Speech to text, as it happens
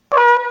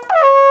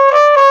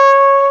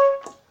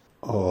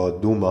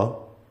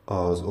Duma,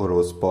 az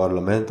orosz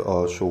parlament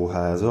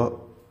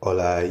alsóháza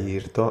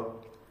aláírta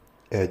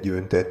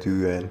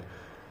egyöntetűen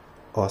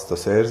azt a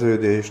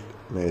szerződést,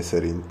 mely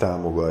szerint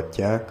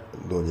támogatják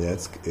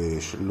Donyeck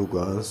és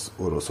Luganszk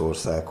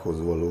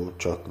Oroszországhoz való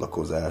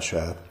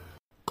csatlakozását.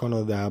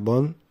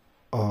 Kanadában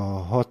a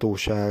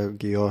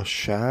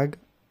hatóságiasság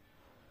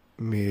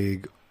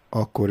még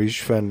akkor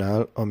is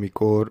fennáll,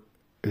 amikor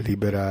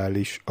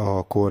liberális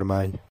a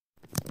kormány.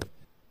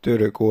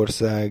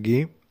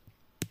 Törökországi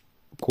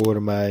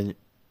kormány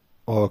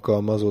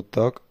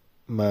alkalmazottak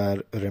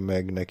már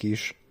remegnek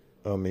is,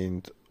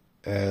 amint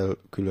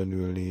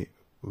elkülönülni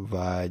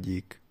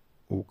vágyik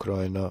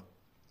Ukrajna,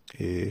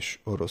 és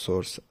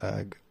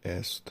Oroszország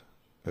ezt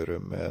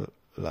örömmel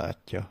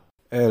látja.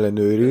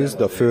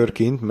 Ellenőrizd a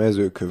Főrkint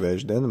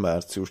Mezőkövesden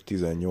március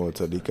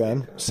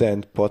 18-án,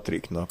 Szent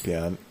Patrik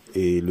napján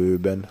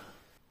élőben.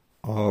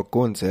 A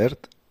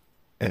koncert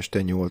este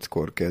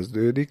 8-kor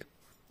kezdődik,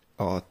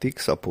 a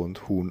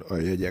tixa.hu-n a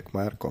jegyek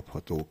már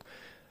kaphatók.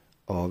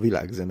 A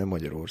Világzene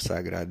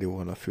Magyarország Rádió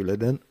van a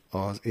füleden,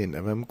 az én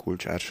nevem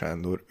Kortárs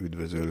Sándor,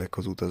 üdvözöllek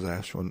az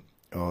utazáson.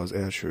 Az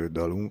első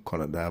dalunk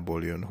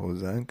Kanadából jön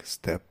hozzánk,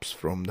 Steps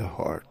from the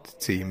Heart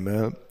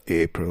címmel,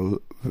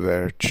 April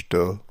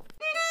Verge-től.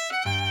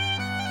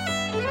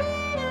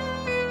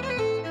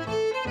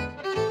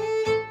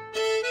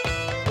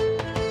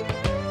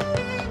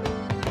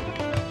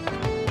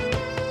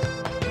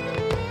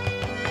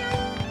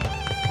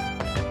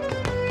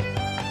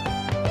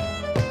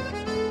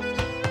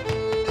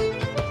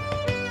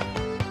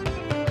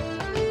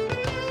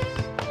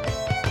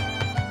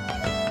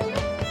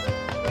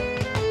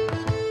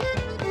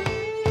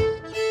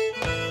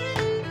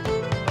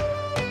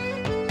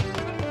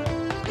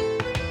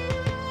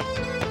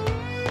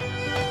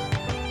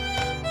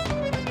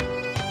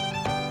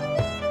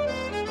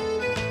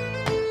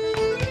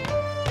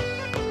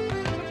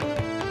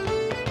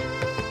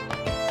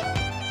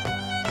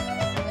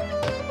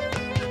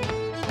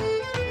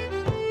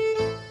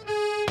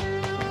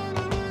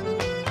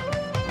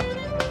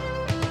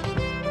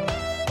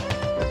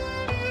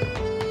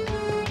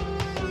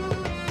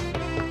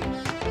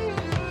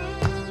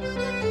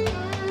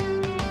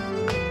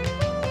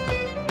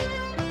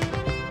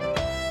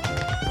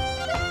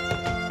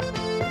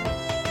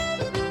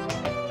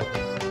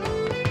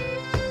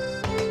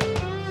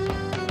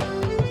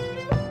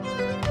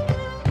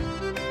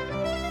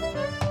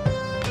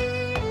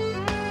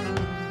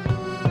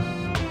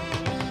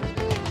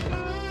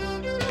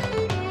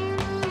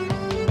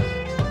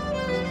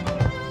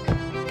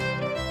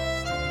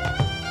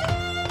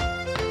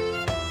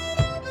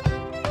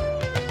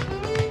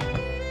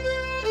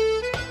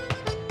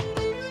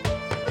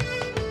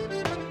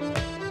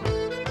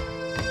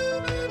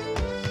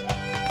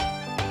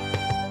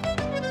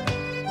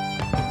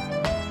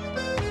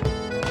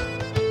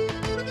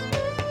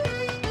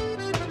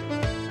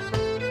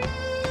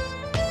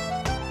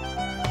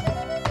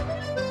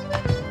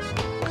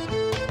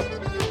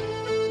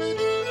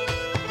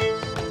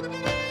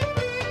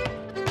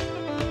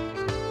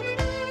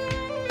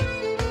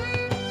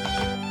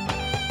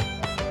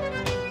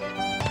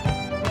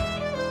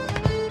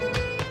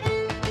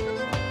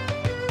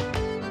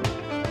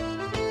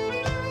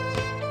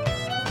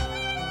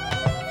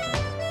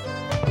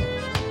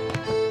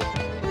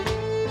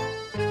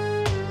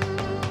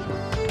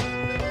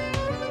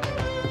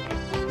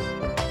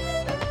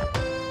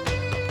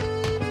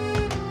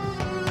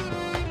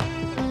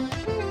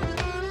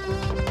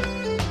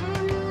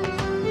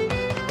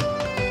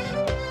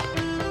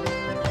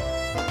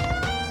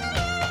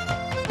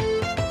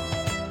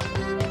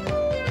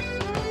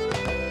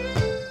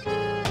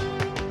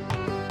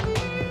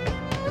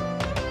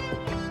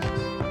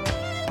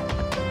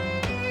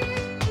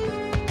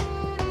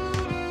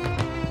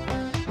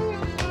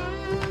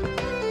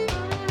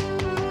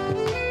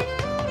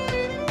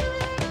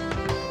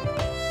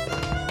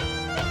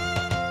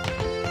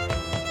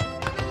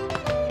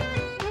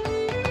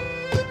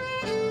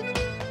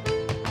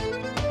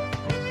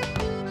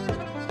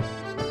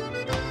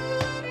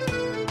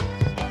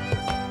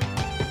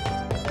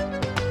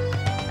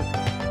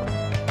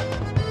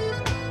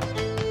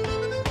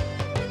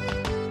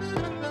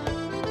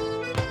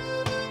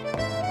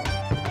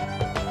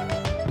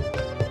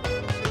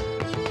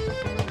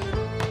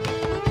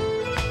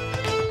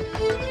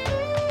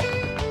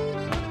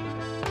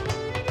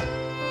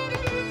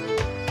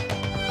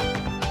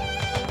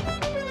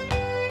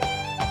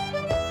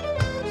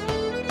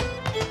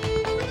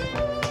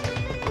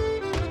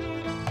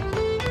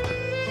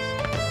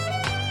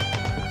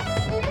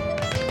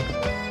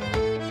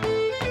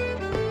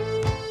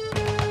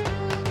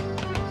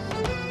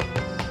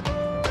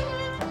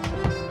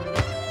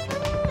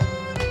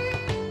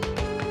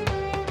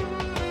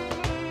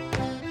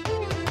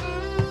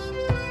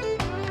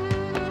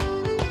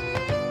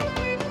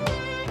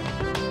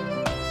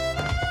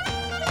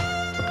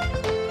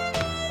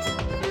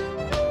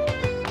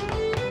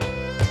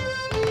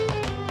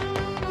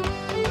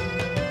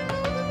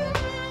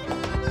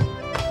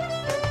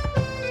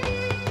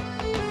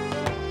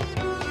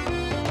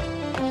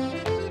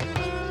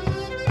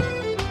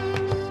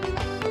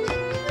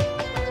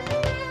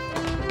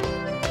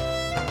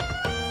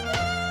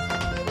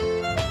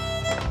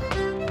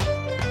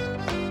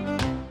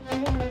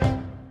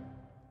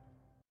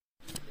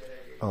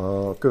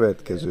 A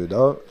következő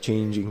dal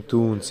Changing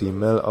Tune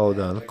címmel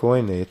Audan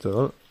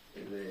Coyne-től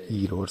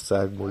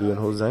Írországból jön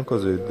hozzánk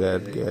az ő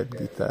Dead Gag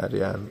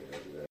gitárján.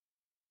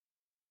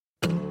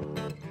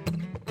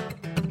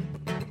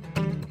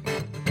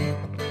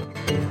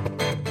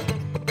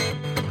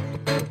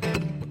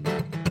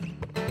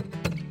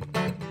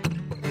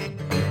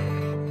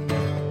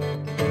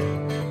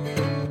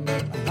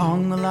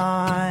 Along the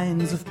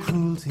lines of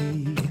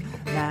cruelty,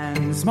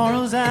 lands,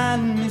 morals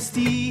and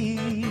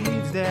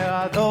misdeeds, there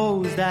are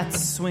those that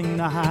swing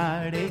the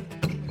heartache,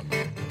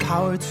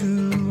 power to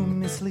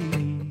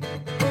mislead.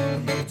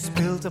 It's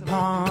built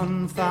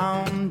upon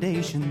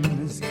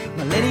foundations,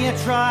 millennia,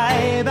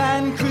 tribe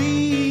and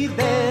creed.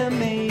 They're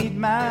made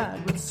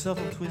mad with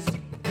subtle twist,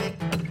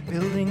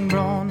 building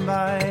brawn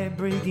by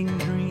breaking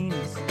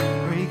dreams,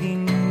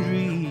 breaking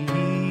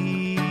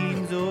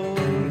dreams. Oh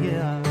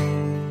yeah,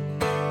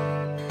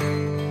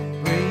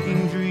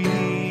 breaking dreams.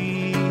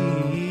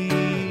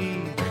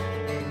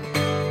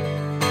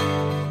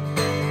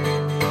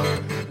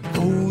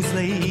 Those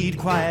laid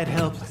quiet,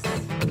 helpless,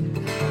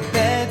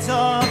 beds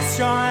of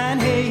straw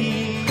and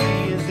hay,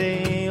 as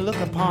they look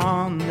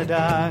upon the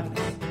darkness,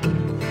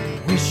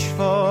 wish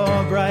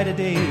for brighter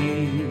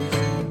days,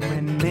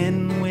 when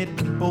men with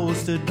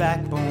bolstered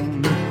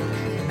backbone,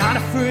 not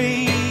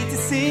afraid to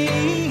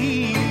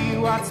see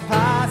what's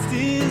past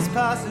is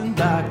passing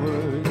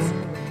backwards,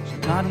 shall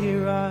not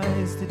hear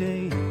rise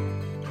today,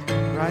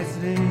 rise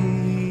today.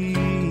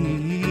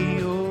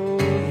 Oh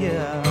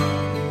yeah,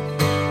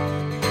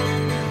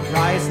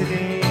 rise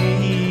today.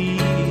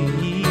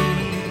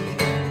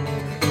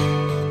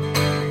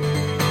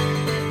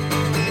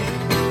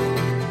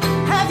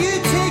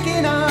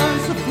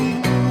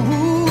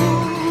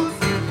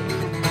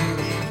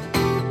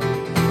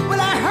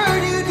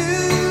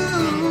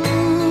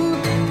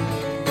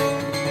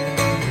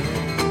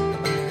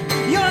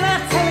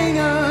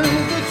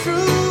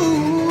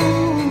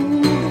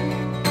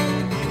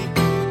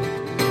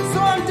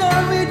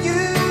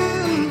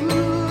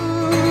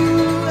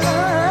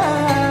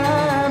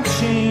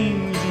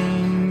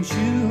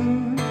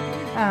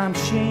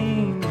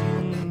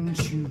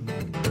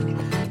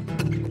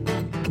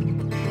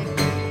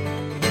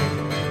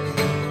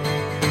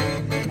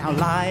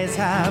 Lies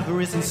have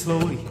risen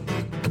slowly,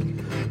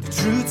 the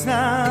truth's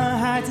not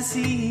hard to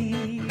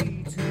see.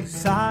 Two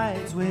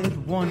sides with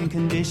one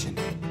condition,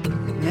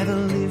 never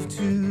live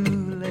to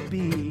let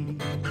be.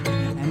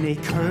 And they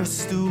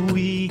curse the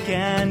weak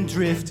and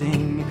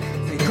drifting,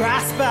 they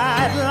grasp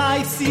at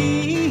life's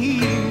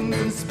seams,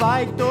 and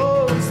spike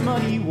those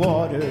muddy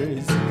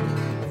waters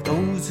of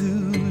those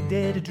who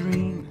dare to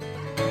dream,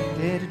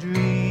 dare to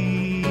dream.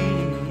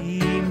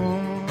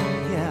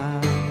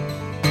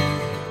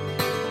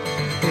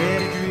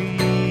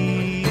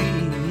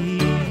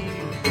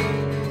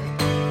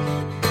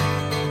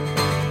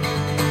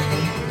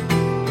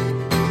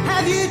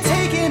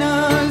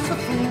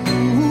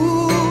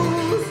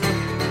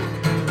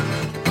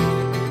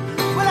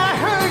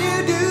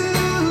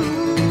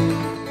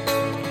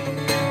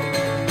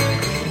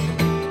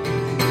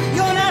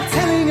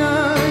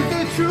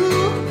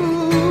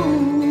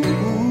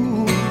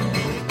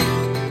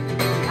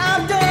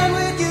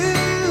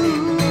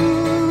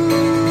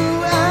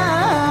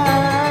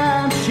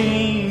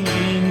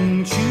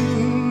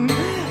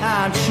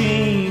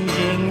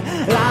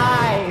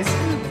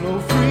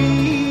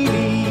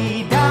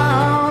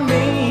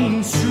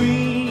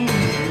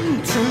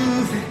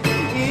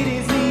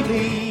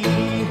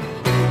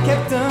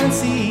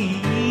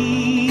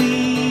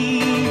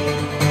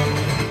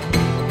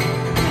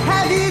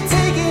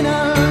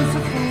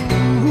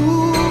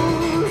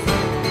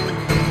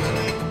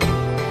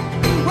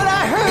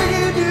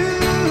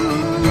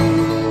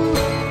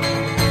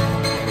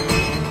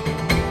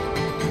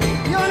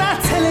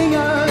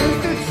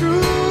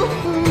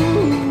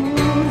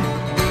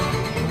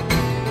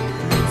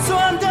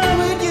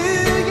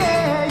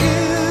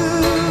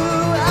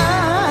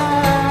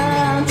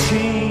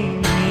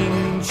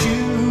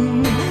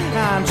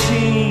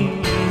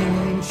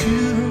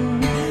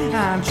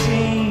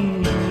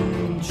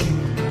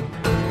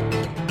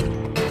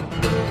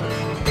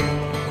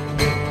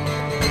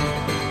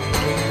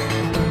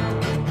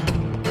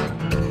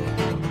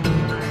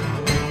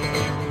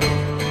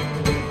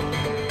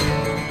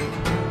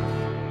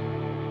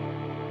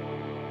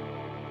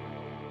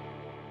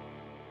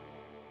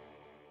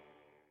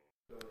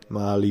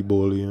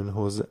 Máliból jön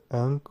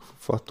hozzánk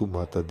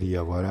Fatoumata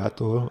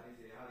Diawarától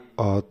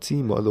a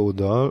címadó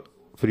dal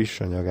friss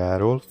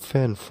anyagáról,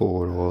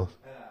 Fanfore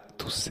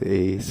to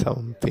Say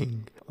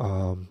Something.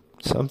 A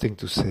Something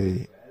to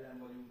Say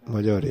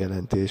magyar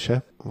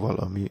jelentése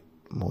valami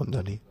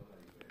mondani.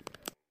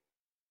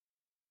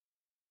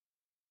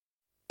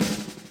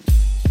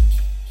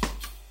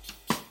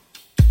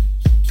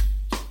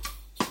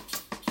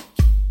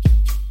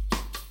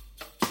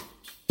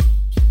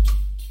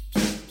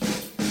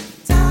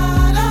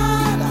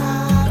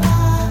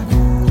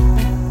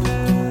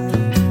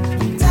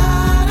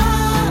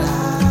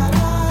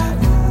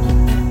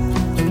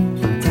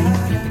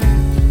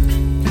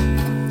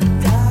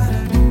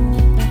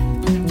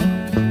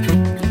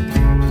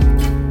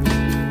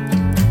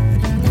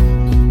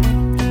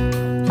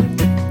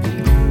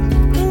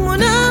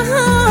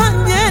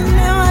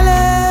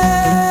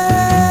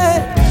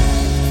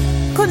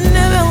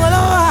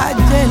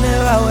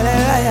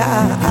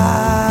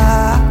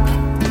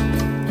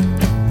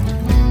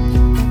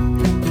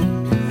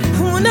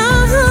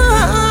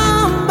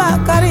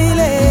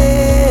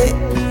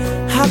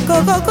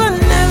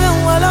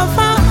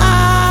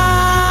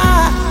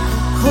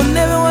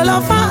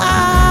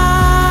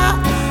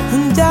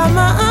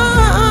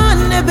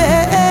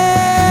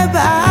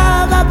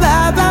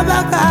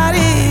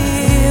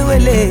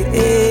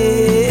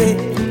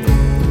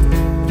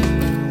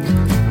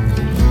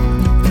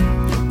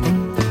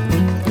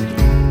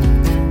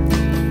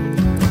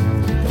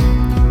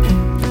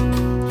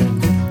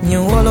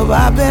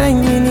 ba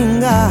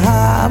berenyinga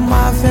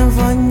ma fen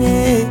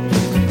fonye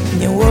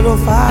ni wolo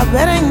fa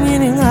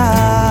berenyinga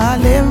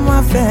le ma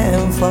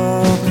fen fo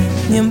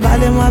ni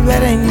mbale ma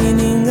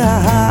berenyinga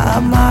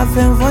ma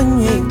fen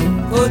fonye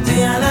oti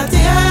ala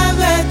ti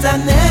abeta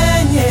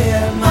nenye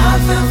ma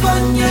fen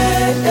fonye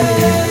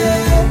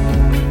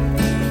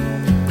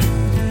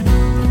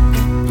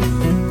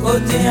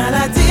oti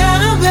ala ti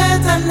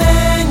abeta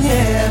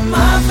nenye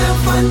ma fen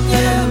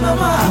fonye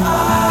mama.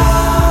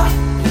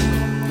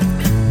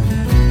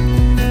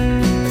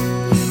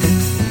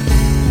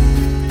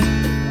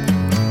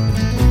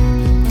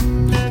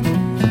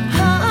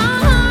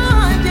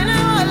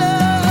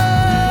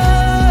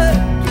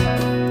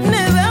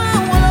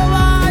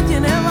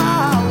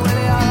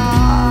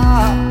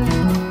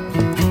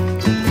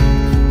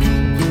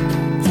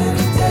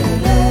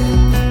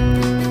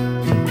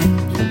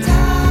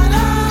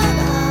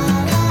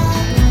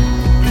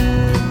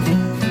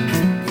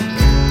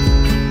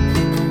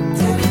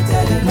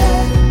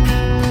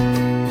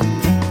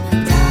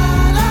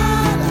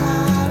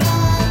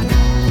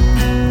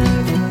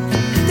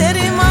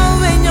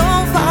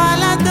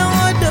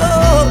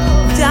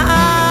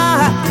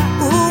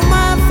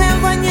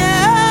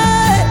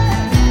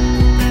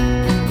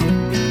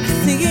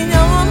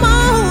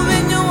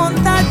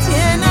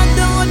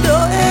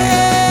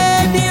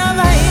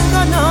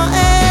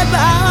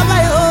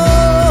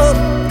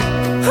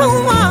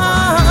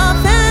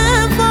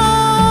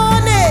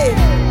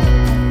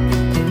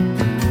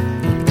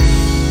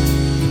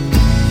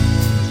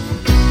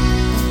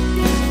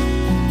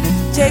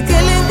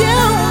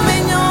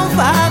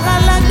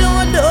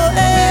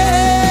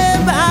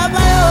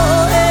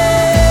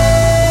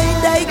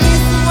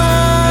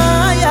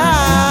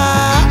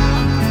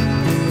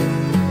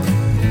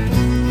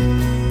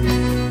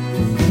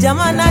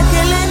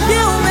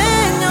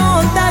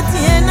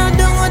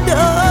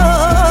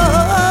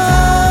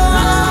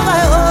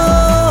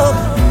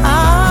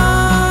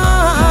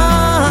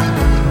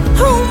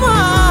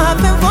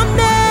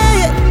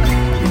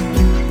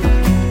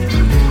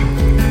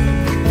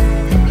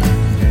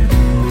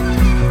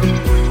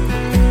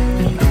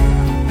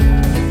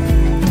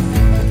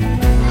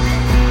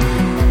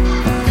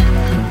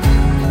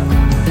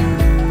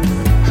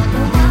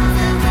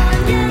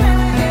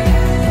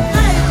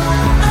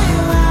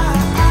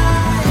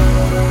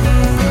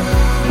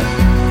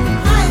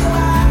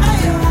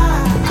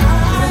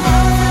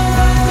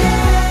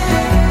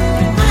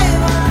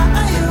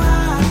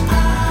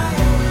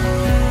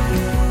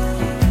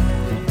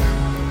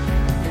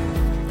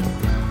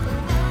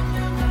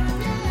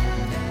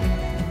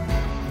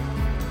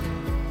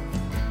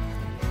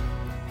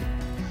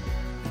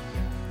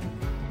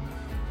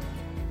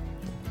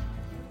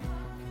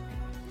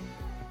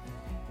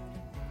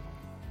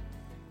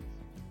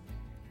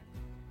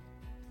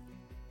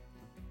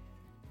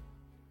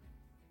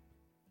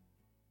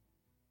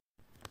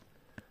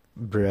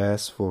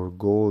 Brass for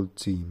Gold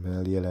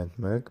címmel jelent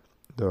meg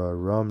The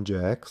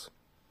Rumjacks,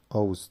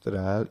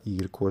 ausztrál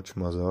ír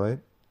kocsmazaj.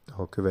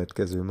 A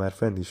következő már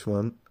fenn is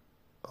van,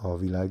 a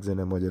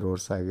Világzene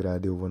Magyarország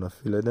rádióban a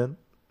füleden.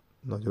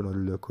 Nagyon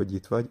örülök, hogy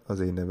itt vagy. Az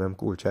én nevem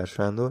Kortárs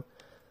Sándor.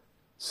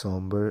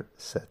 Somber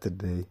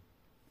Saturday.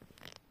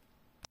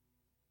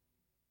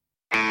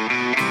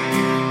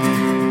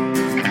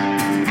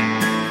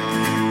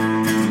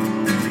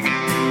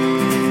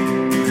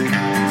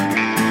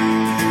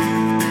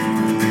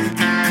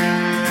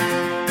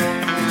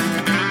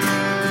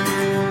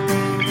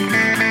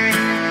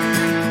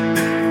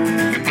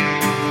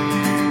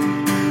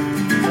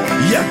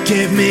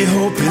 Gave me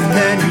hope and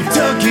then you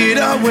took it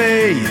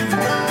away.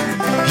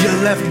 You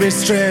left me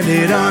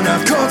stranded on a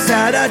cold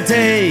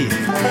Saturday.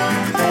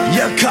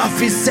 Your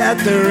coffee sat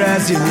there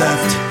as you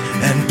left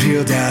and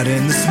peeled out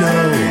in the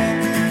snow.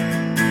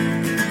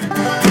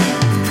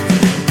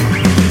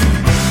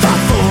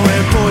 Five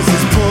foreign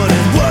voices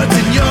putting words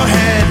in your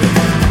head.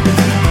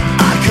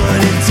 I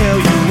couldn't tell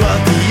you what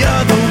the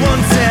other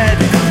one said.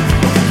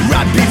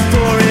 Right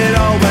before it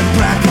all went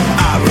black,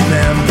 I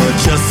remember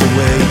just the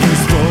way you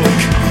spoke.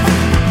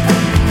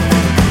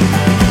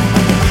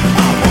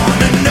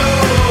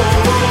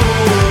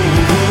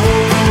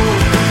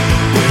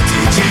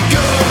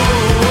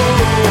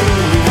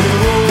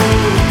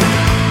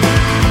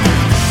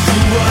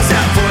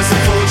 Voice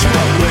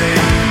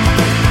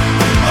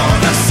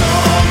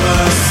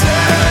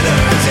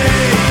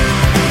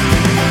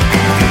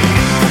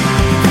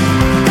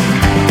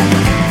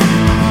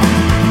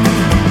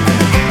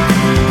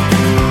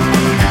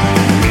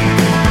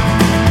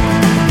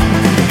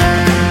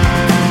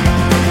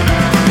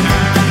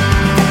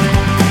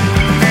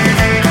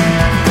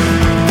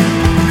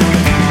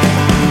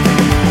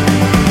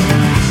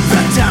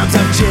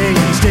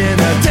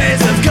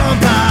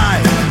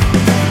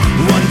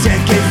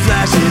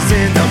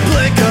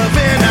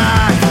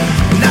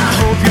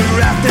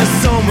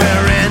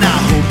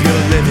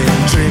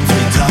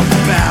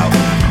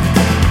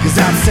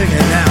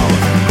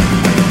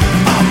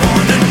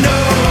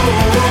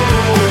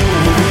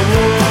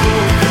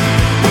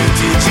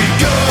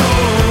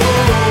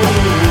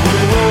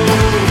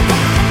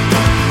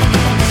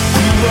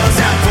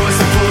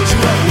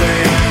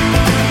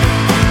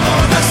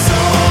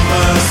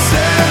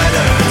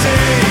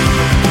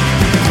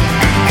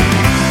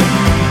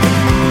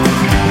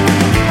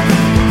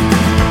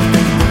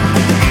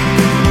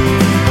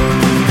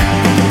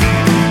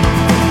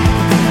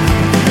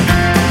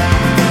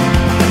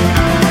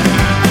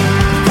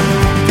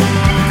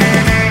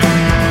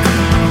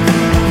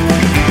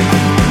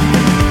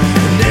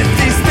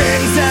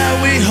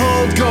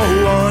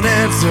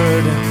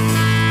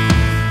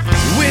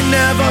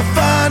never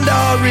find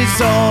our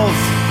resolve.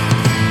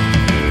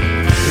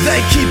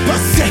 They keep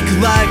us sick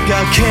like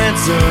a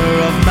cancer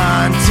of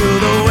mind till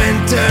the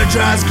winter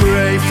dries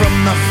gray from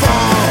the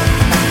fall.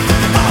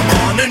 I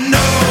wanna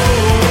know,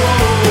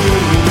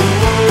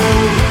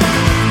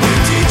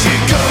 where did you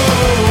go?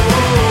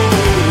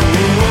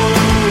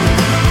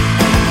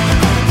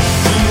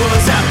 Who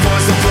was that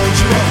voice that pulled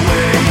you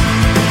away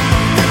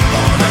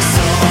on a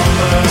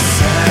summer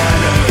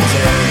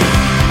Saturday?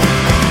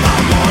 I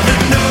wanna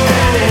know,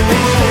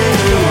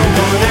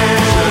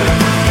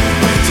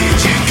 where did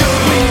you go?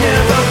 We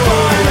never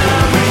find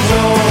our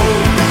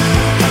resolve.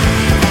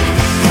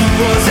 Who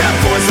was that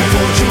voice that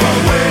pulled you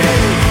away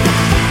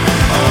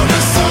on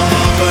a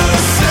summer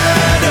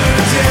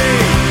Saturday?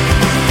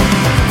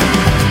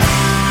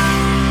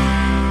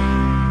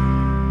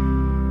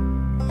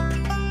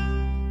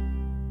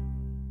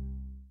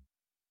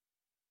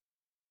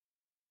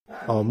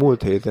 A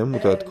múlt héten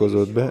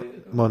mutatkozott be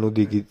Manu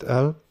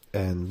Digital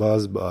and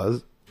Buzz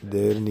Buzz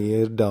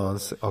Dernier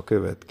Dance a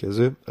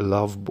következő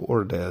Love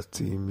Bordel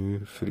című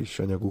friss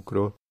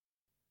anyagukról.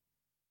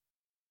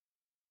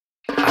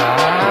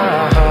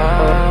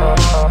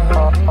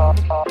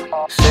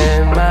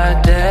 C'est ma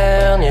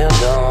dernière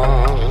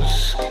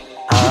danse.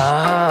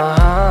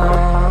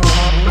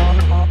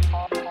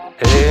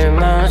 Les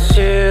mains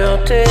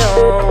sur tes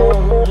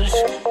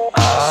hanches.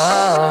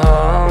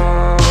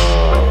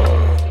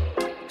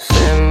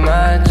 C'est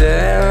ma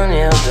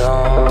dernière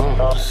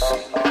danse.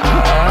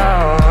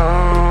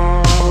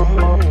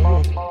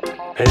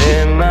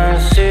 Les mains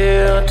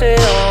sur tes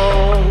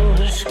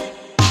hanches.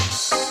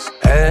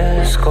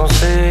 Est-ce qu'on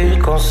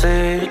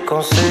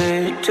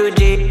s'est tout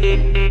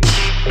dit?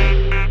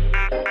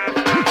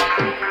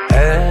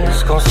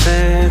 Est-ce qu'on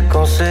s'est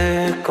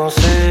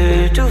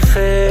tout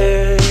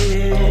fait?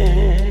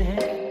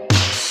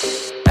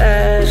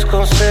 Est-ce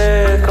qu'on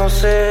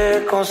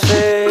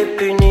s'est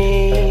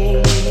puni?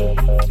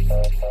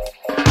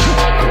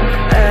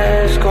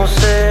 Est-ce qu'on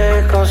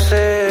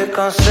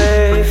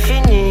s'est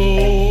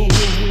fini?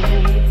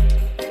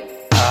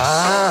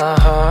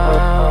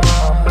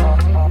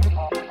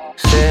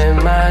 C'est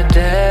ma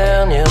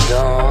dernière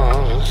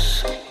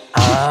danse.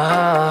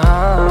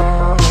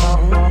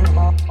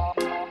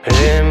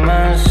 Les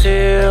mains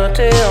sur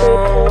tes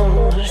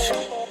hanches.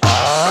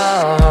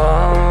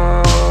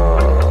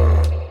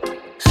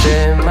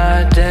 C'est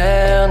ma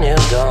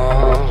dernière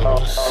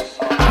danse.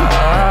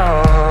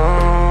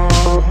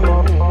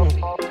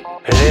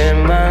 Les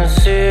mains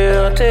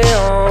sur tes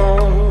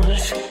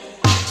hanches.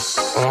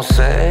 On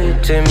s'est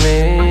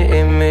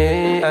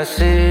aimé,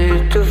 assez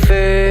tout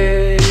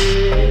fait.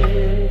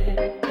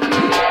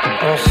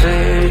 On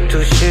s'est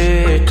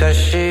touché,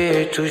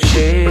 taché,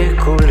 touché,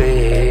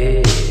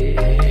 coulé.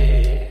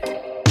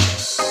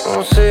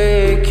 On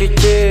s'est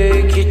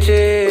quitté, qui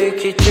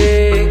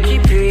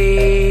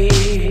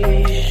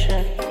puis-je?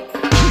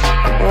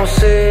 On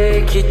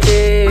s'est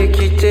quitté,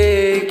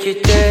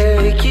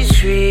 qui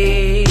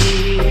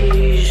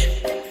suis-je?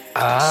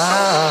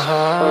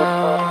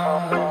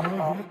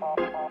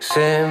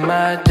 C'est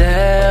ma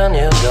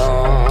dernière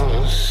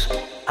danse.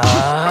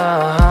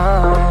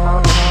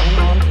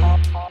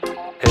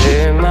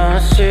 Les mains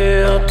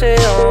sur tes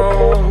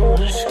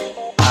hanches.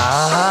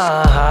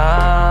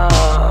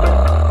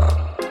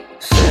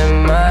 C'est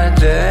ma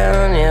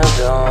dernière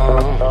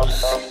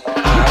danse.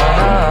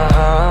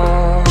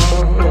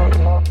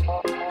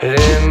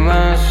 Les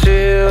mains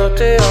sur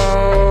tes hanches.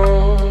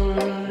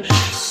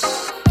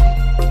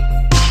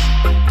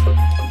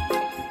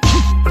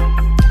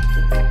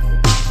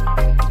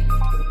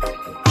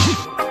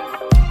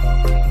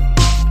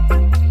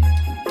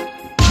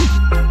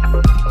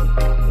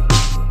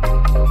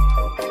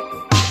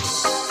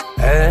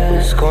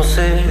 Est-ce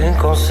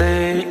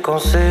qu'on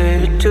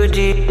s'est tout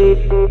dit?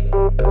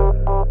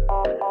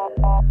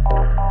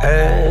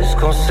 Est-ce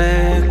qu'on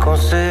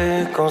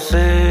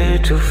s'est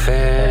tout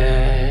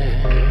fait?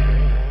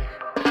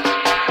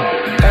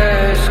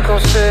 Est-ce qu'on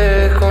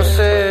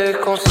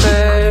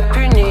s'est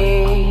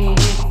puni?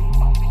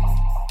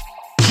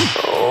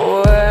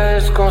 Oh,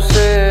 est-ce qu'on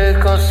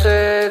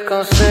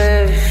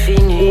s'est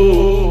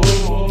fini?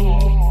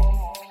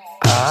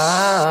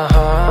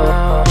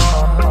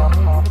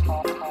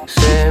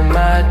 C'est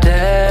ma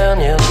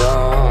dernière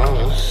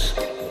danse.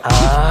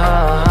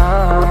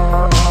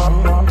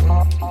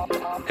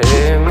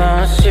 Les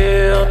mains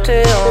sur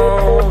tes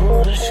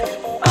hanches.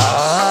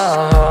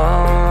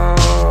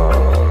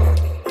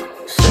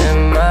 C'est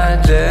ma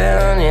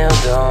dernière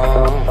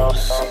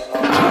danse.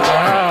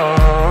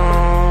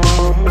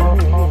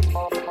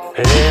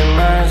 Les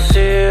mains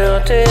sur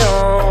tes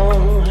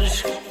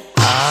hanches.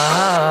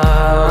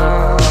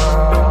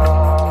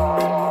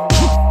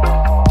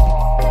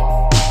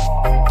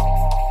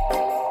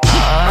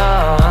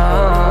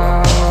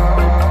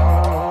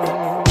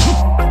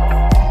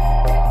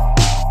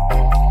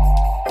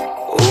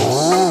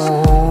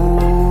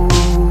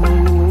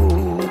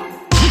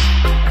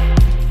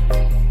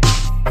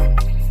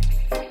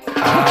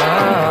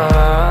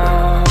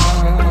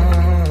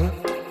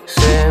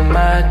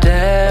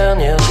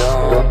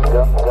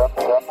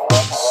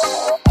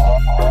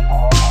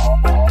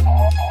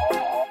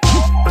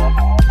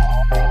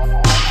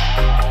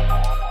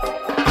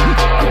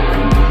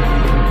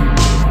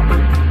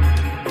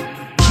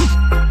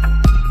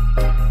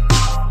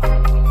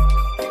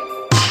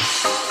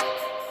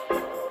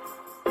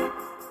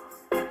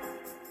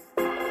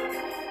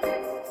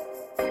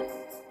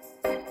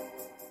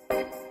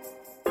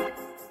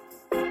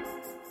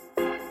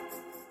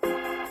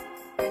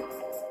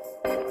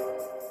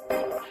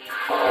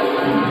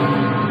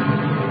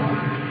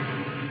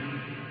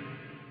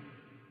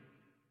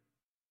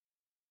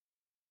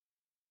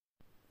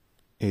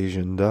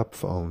 Asian Dub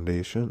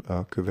Foundation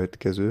a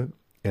következő,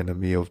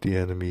 Enemy of the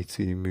Enemy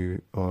című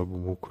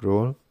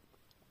albumukról,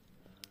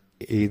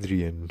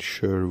 Adrian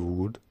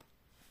Sherwood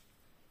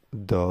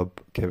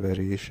dub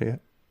keverése,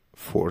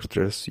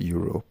 Fortress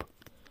Europe.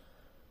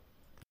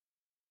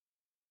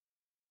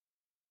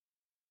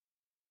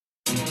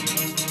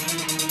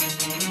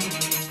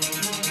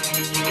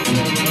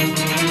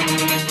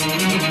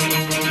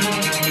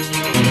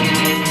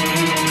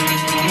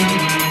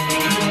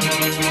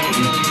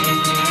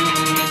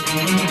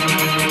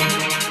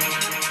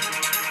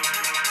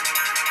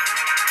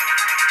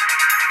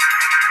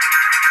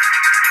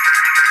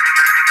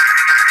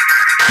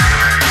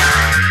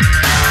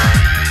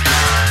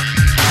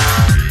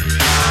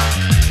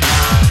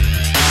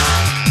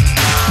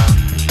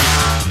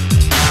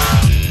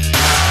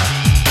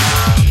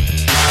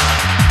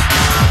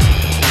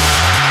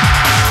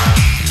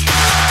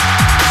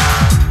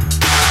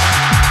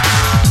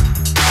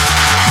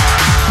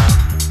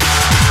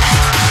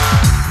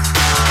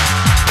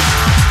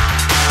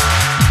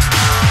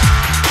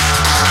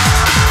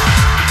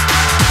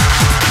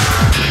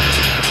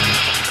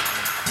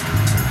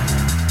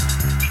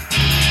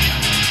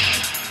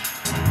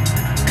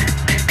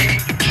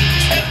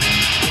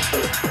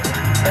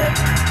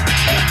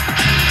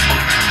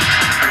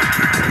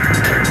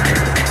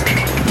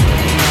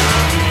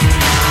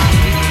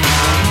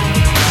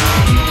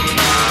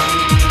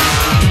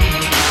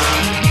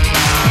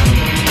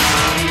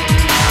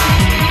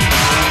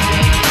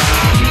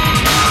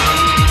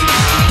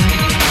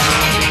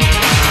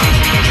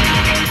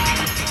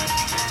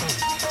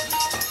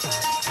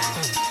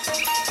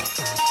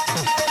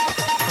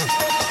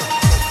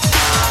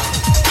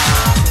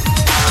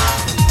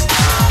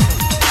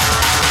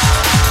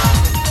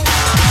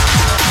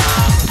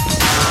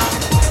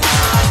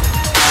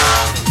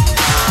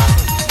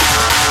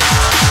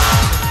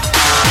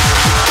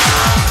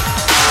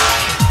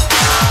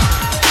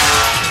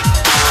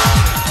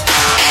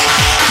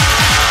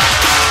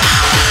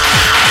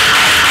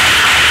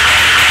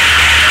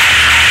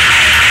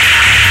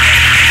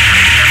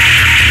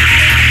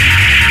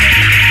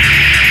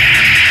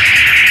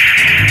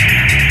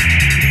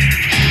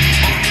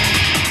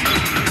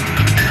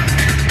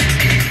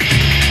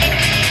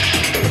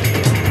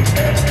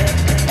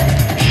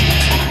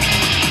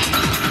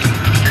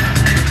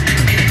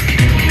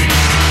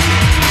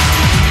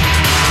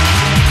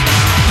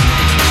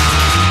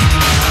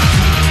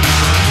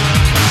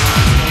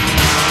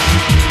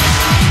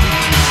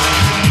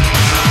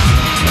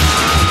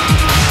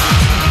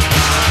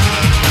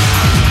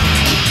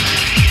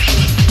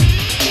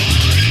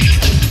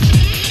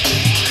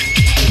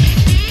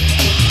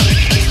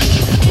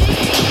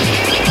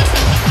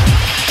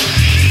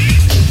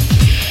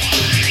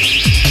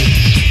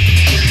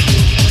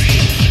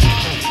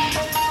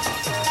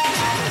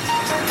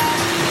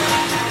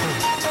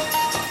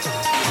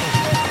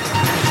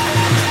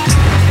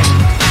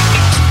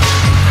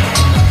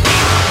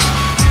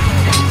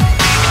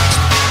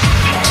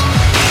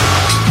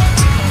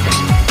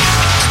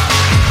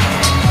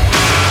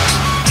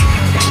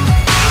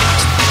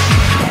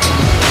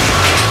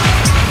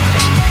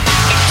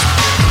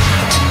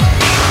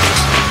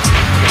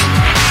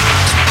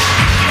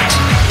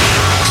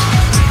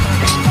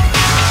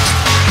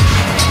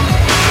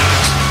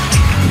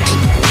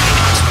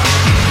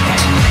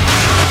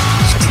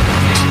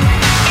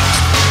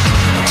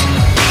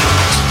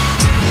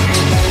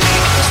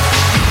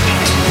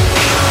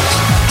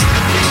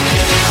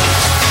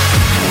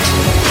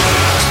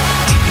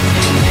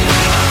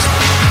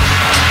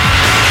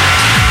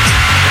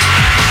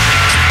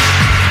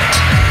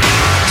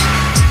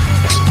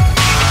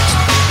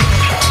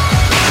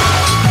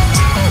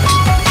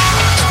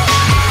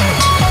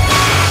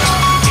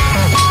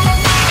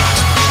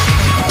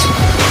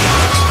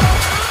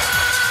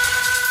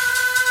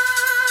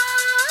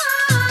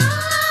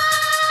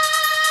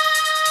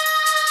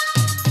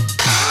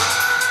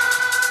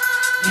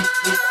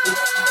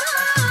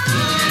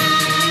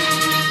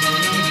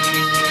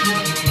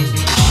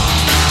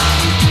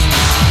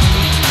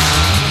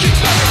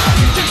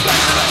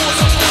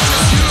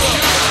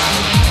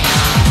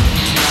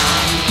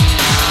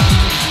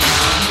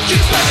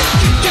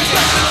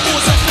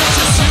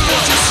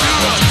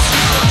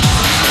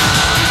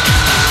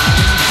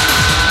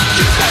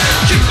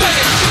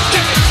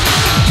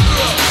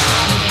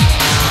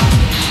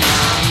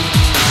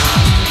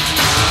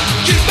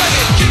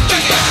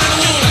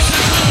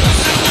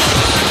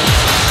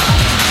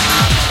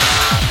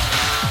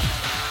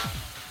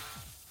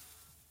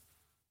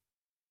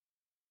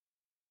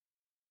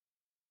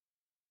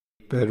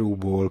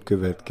 Perúból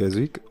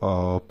következik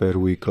a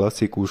perui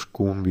klasszikus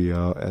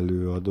kumbia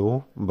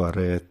előadó,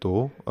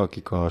 Barreto,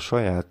 akik a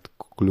saját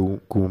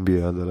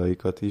kumbia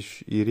dalaikat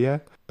is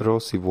írják.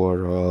 Rossi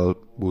Warral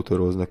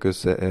bútoroznak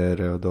össze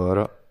erre a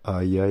dalra.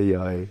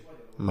 Ajjajjaj,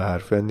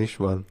 már fenn is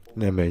van.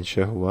 Ne menj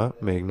sehova,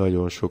 még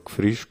nagyon sok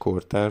friss,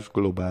 kortárs,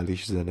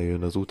 globális zene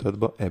jön az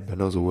utadba ebben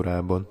az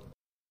órában.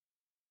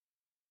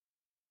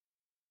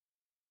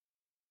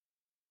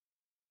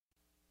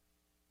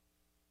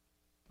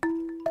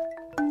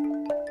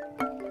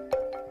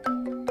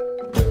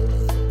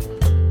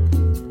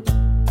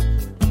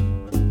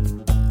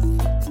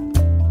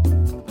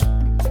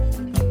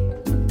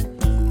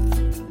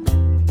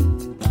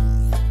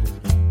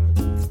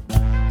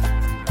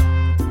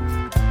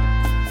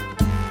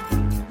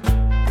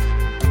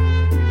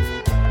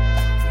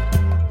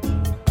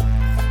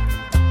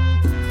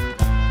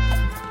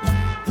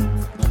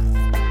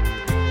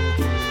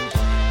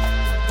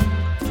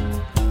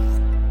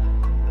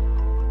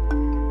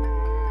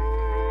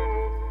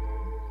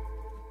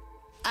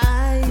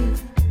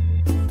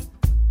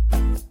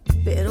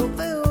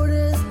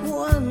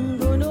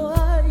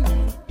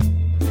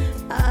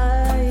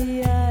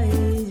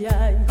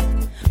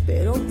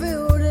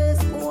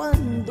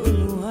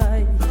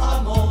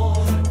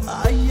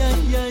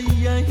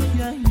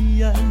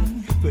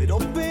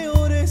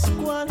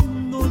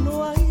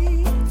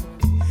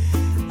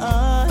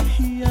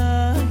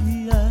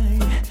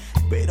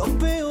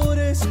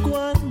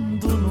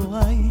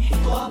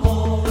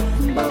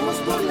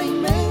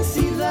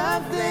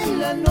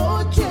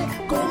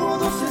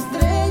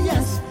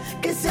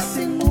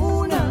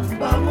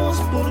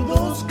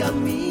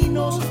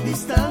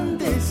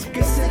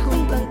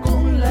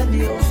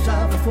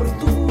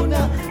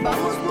 fortuna.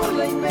 Vamos por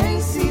la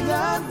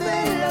inmensidad de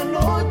la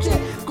noche,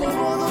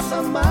 como dos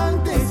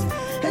amantes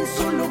en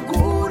su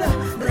locura,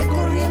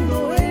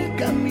 recorriendo el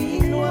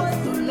camino a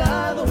tu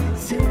lado.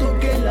 Siento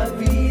que la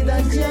vida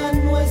ya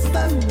no es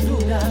tan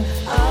dura.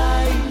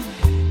 Ay,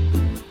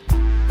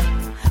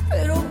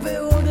 pero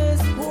peor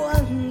es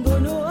cuando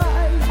no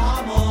hay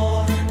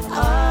amor.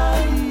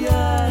 Ay,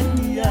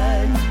 ay,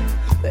 ay,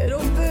 pero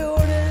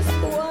peor es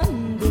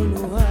cuando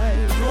no hay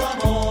tu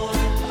amor.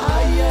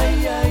 Ay, ay,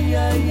 ay,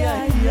 ay,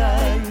 ay,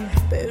 ay,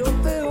 pero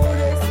peor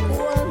es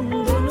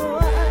cuando no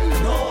hay.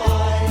 No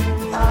hay.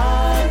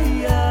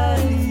 Ay,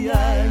 ay,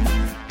 ay,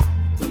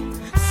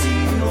 si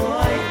no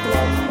hay tu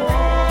amor.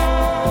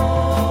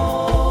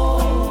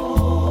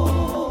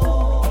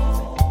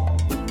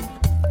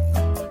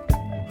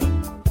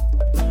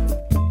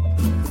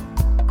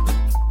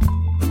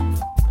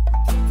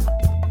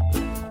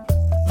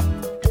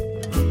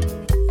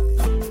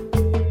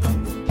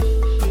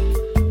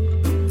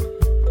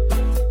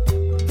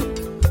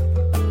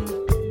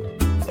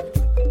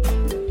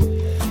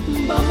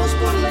 Vamos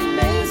por la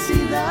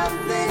inmensidad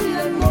de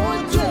la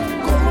noche,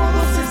 como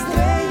dos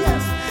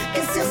estrellas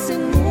que se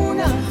hacen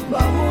una.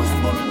 Vamos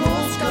por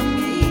dos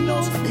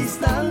caminos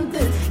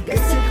distantes que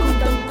se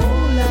juntan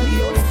con la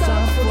diosa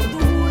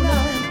fortuna.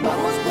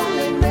 Vamos por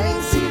la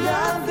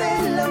inmensidad de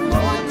la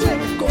noche,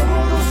 como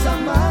dos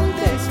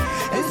amantes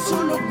en su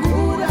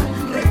locura,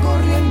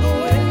 recorriendo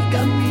el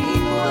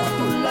camino a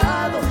tu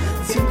lado.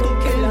 Siento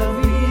que la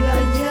vida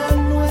ya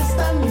no es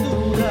tan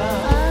dura.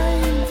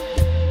 Ay,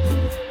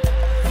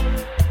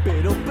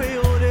 pero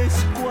peor es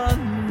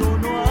cuando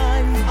no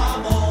hay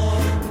amor.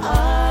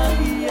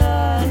 Ay,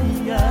 ay,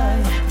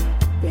 ay,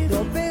 pero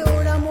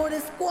peor amor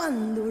es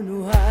cuando no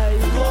hay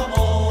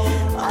amor.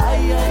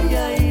 Ay, ay,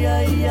 ay,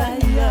 ay,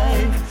 ay,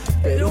 ay,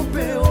 pero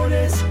peor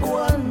es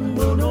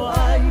cuando no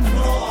hay.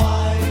 No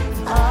hay.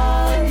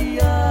 Ay,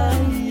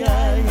 ay,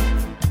 ay,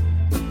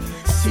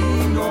 si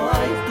no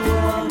hay tu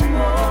amor.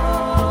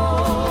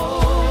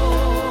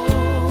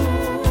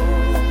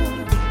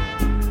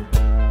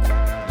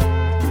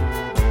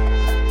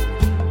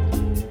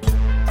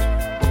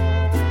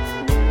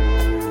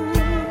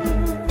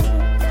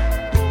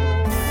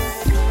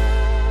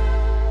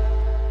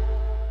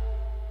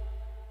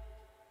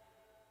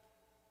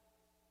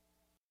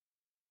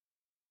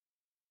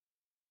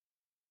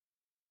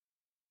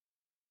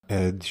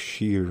 Ed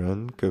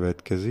Sheeran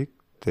következik,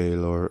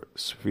 Taylor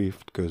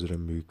Swift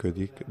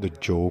közreműködik The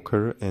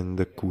Joker and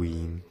the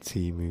Queen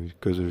című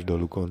közös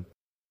dalukon.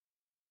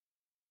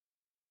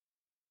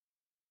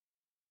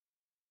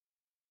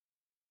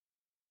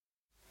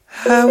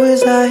 How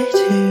was I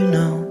to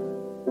know?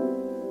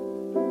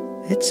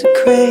 It's a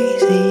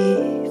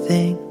crazy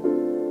thing.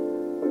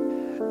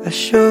 I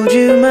showed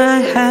you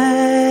my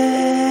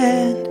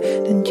hand,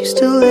 and you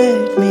still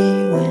let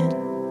me win.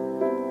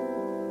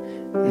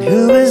 And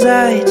who was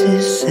I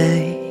to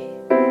say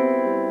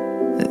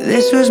that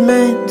this was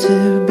meant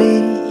to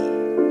be?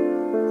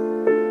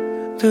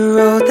 The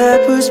road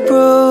that was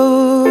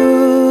broken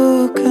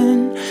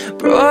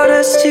brought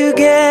us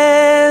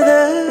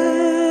together,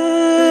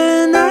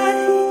 and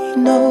I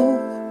know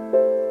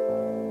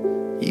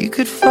you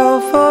could fall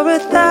for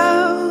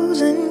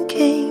 1,000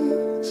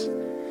 kings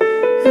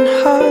and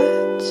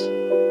hearts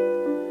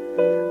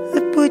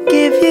that would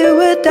give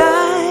you a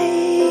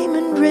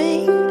diamond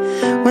ring.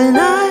 When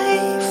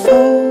I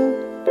fold,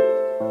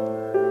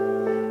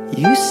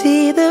 you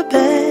see the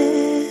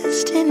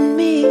best in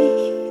me,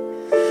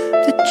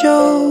 the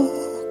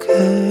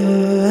Joker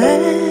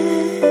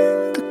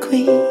and the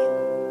Queen.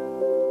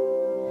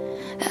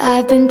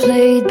 I've been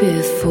played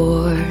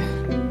before,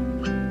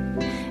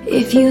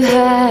 if you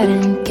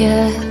hadn't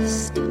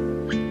guessed.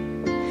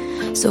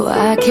 So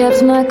I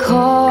kept my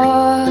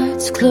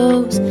cards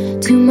close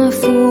to my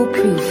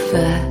foolproof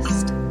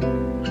vest.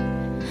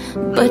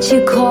 But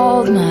you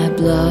called my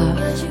bluff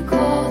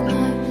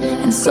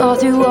and saw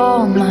through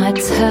all my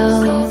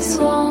tells.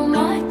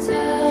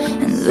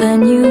 And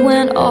then you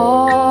went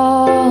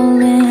all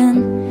in,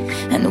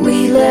 and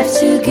we left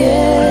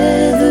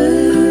together.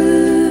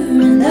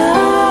 And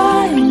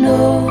I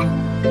know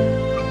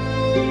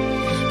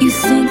you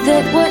think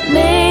that what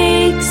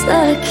makes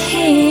a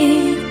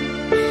king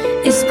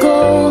is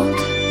gold,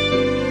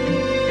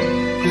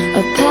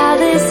 a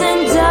palace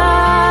and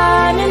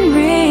diamond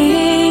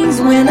rings.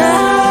 When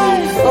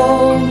I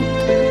fold,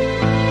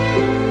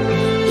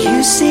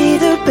 you see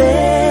the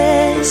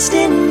best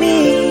in me,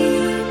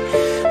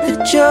 the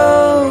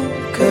Joker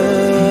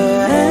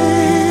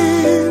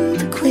and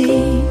the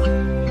Queen.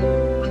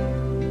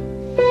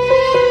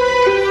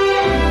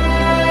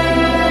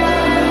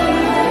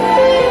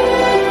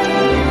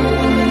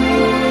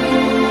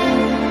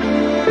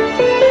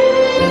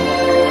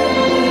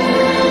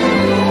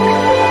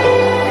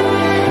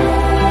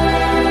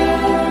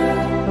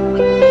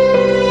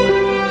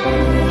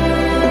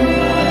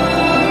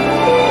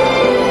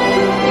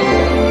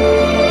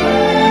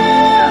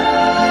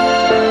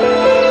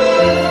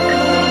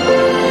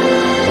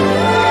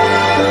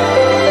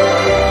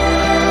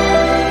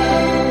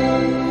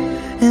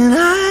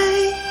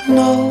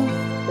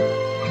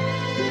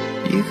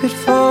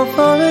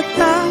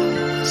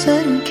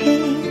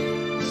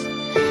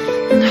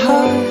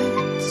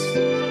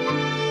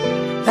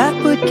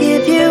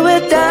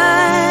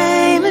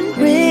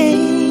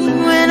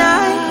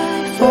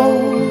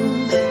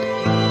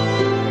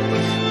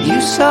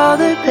 saw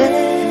the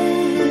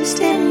best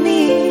in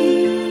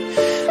me,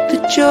 the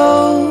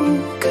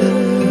Joker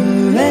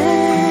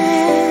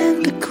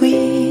and the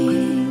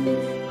Queen,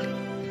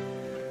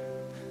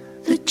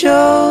 the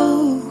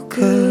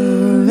Joker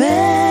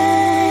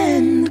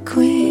and the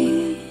Queen.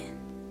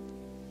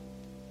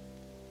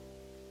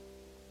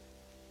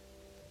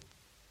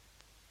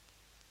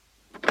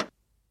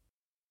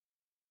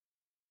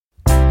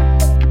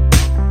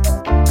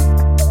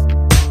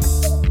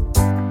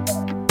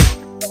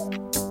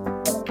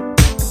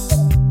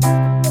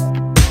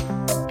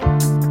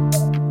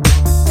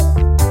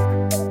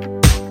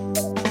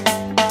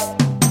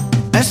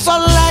 Un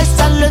soleil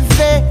s'est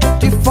levé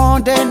du fond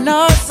de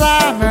nos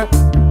âmes,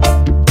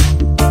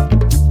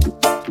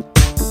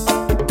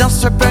 dans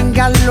ce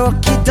bungalow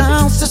qui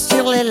danse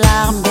sur les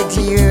larmes des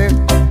dieux.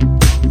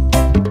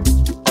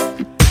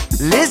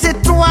 Les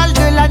étoiles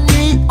de la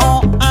nuit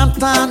ont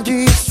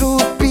entendu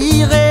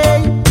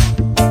soupirer,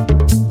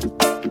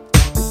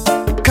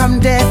 comme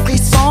des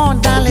frissons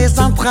dans les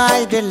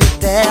entrailles de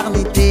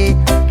l'éternité.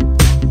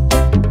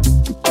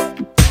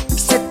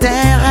 C'est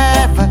un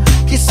rêve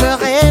qui se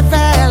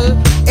révèle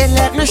et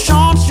l'aigle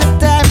chante: je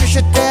t'aime, je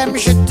t'aime,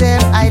 je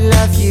t'aime, I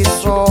love you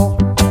so.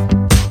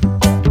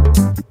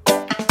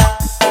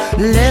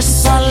 Le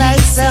soleil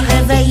s'est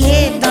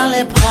réveillé dans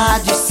les bras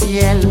du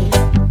ciel.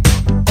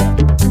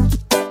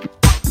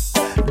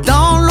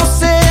 Dans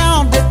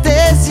l'océan de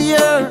tes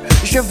yeux,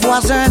 je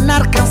vois un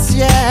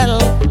arc-en-ciel.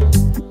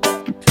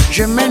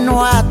 Je me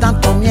noie dans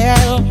ton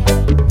miel.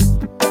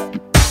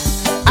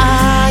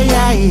 Aïe,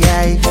 aïe,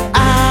 aïe,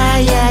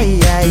 aïe, aïe,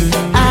 aïe,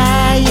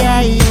 aïe,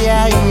 aïe,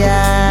 aïe,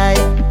 aïe.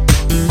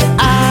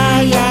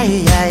 Aïe,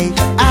 aïe, aïe,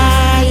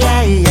 aïe,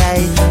 aïe,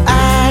 aïe,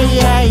 aïe,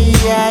 aïe,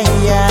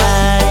 aïe,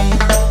 aïe.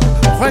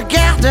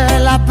 Regarde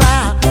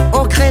là-bas,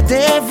 au gré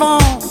des vents,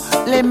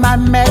 les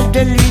mamelles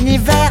de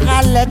l'univers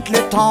allaitent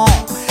le temps.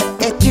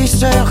 Et tu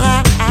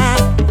seras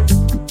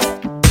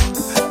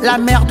la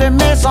mère de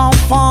mes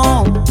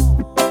enfants.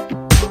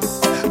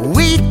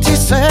 Oui, tu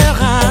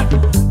seras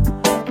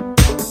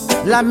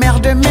la mère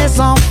de mes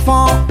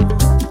enfants.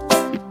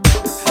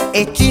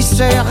 Et tu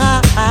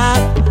seras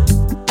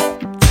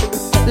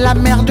la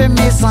mère de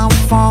mes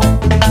enfants.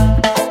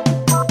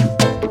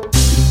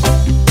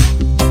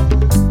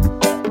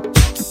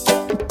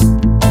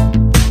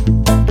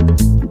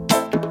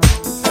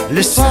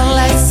 Le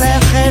soleil s'est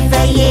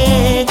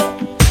réveillé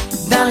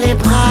dans les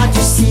bras du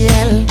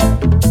ciel.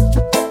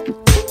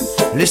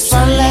 Le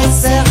soleil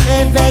s'est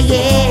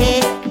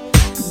réveillé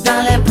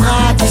dans les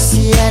bras du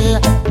ciel.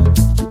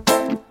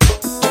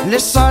 Le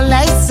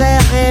soleil s'est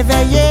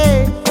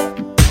réveillé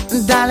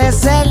dans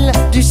les ailes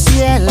du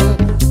ciel.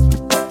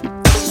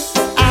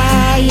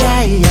 Aïe,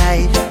 aïe,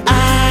 aïe,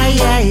 aïe,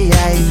 aïe,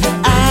 aïe,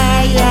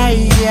 aïe,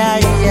 aïe,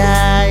 aïe,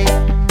 aïe.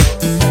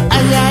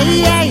 Aïe,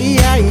 aïe, aïe,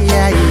 aïe,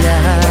 aïe,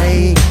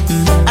 aïe.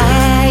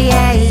 Aïe,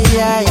 aïe,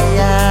 aïe,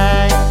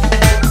 aïe.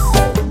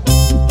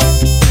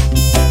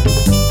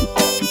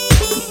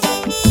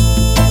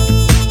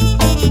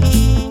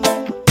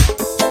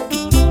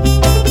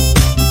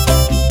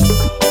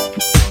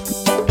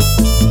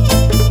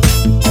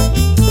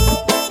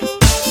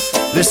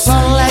 Le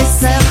soleil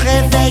s'est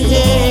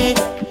réveillé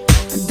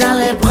dans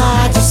les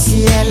bras du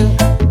ciel.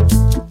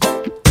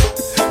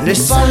 Le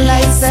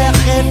soleil s'est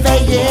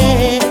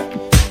réveillé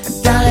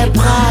dans les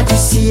bras du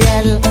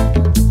ciel.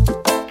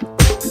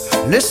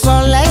 Le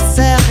soleil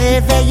s'est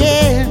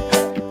réveillé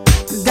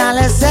dans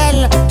les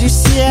ailes du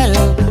ciel.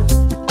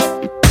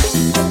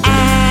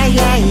 Aïe,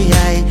 aïe,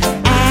 aïe,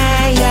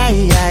 aïe,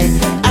 aïe, aïe,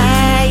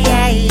 aïe,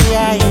 aïe,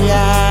 aïe,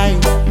 aïe.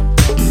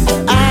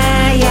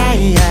 Aïe,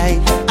 aïe, aïe,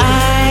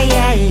 aïe,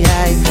 aïe,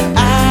 aïe,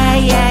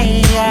 aïe,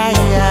 aïe,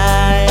 aïe,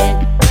 aïe.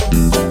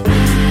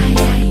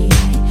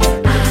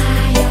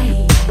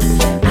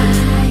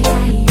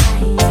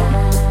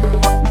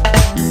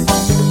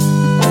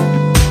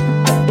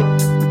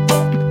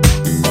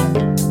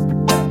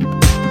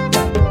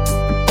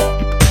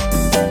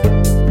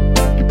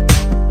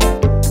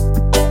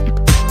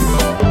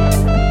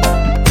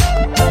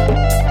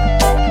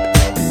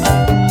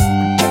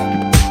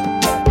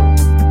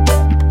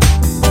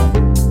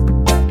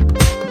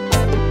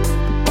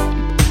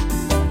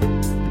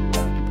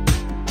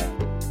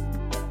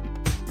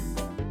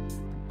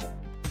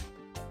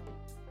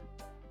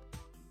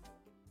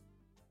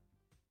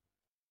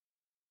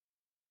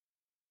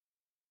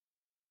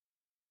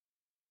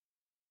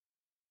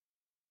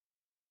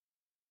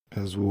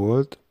 Ez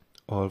volt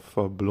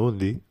Alpha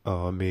Blondy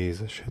a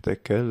Mézes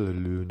hetekkel,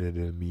 Lune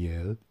de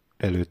Miel,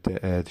 előtte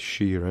Ed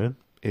Sheeran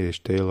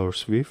és Taylor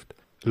Swift,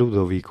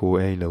 Ludovico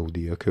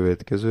Einaudi a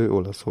következő,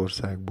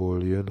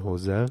 Olaszországból jön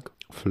hozzánk,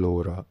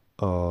 Flora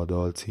a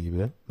dal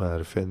címe,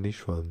 már fenn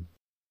is van.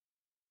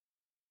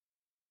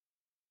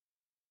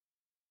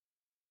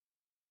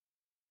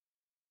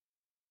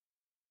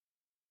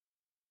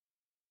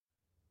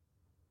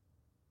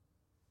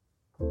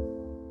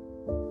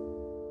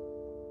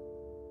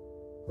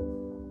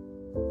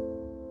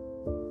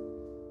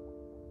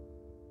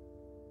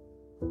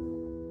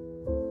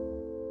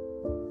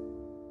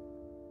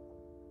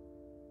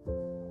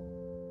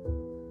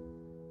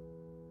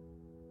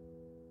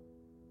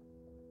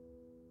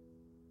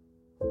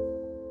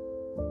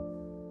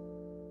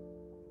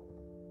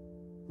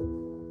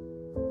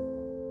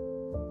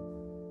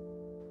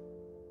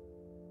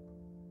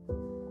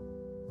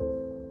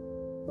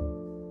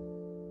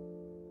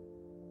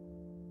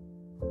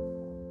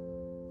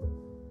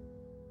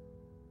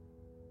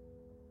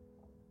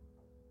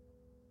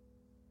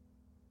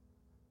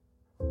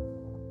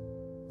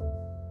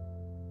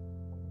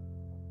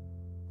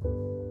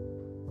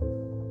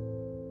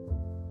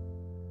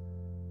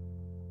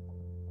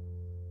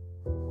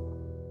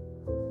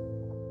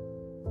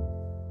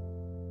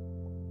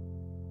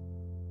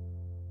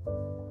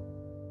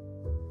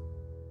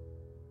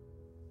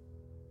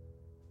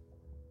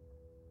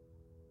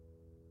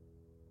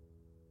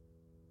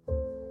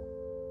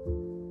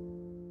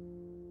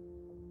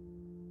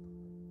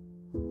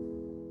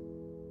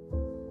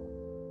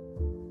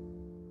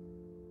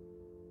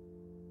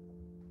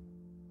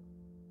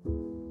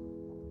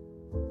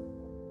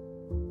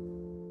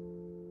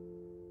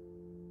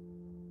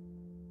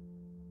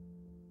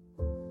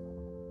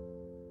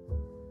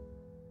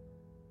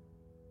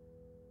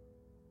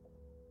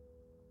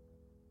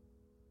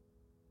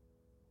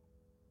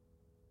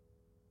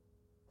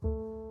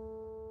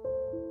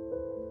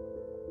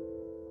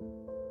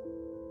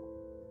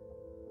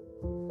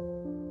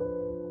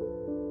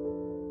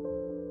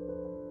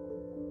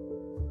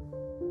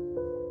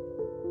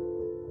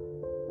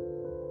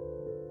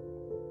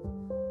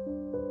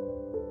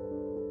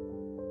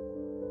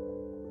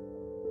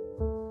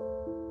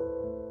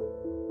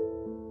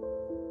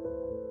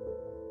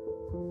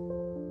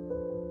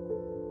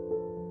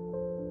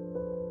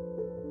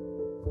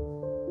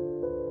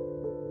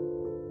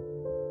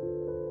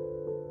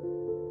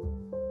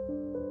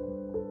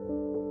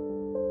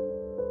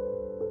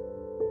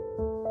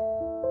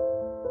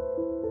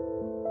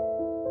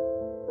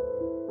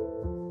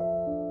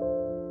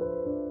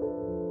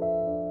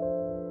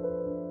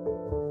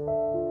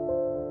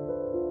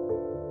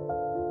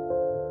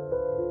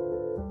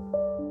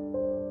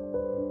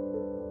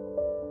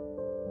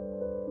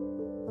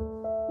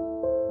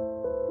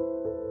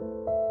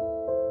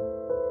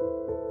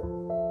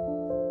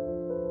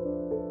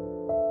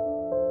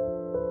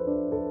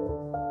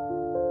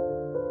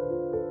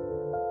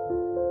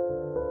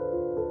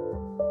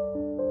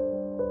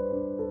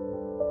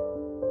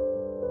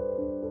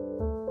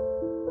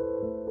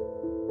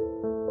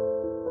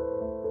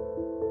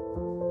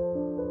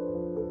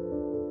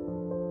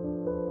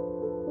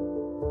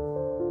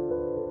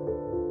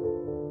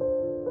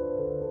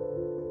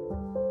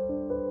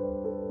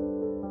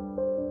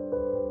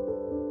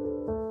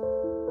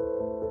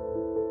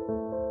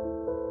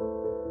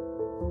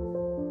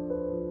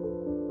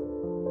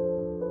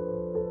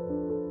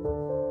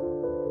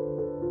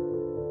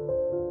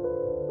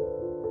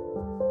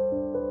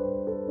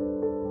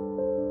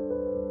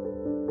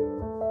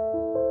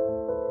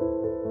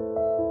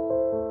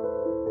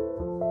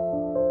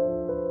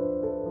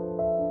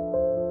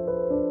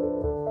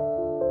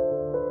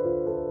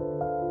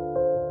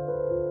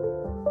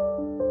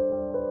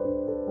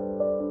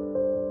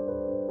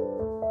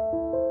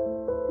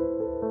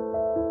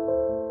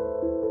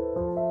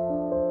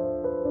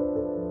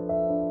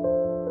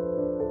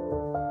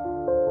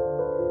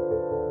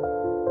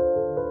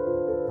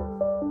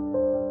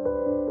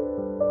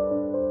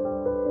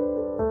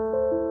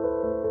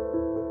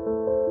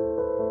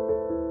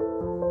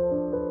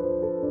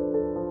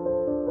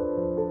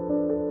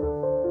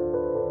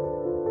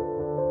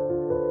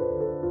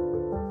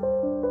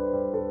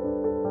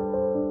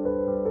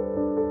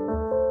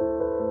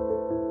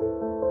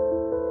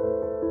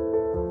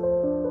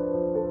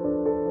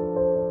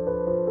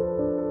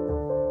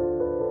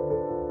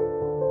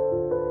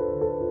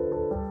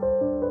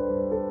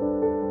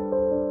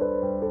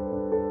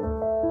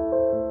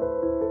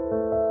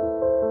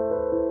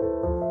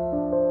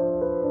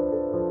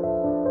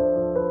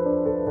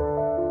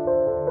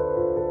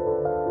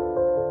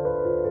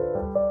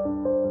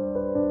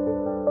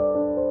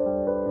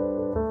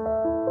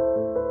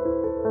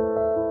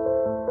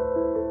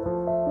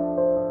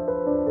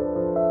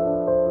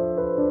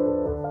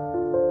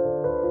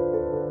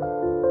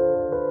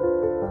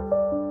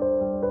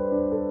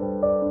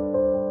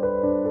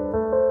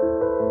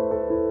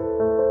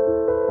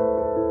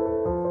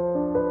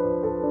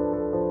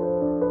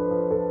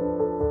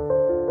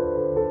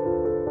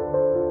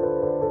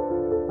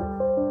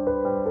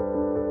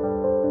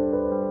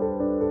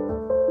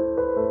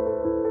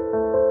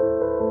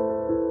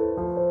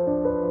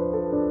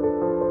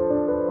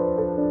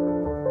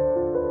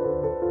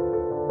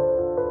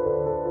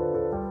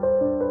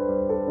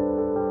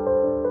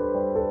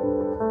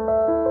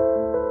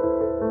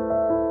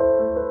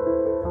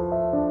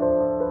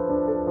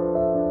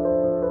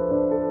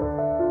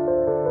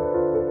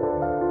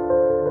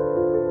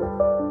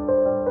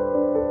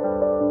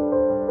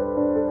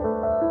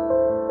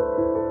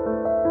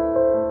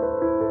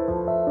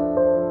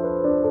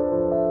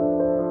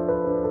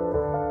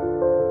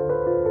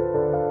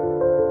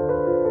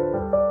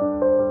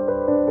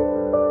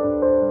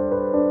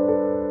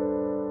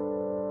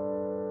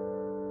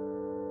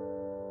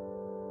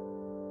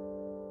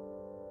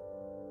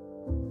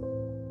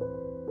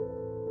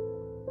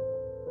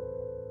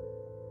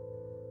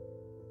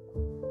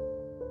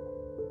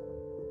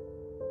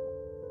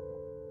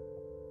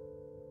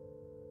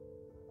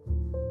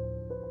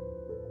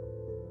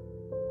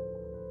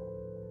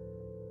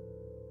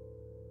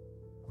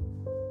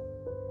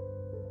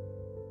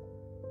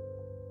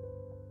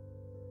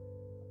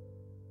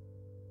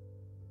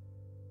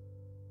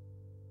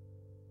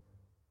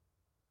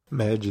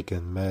 Magic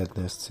and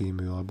Madness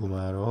című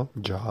albumáról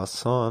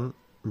Jason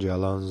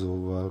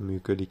Jalanzóval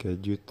működik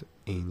együtt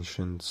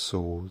Ancient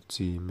Soul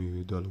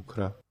című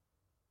dalukra.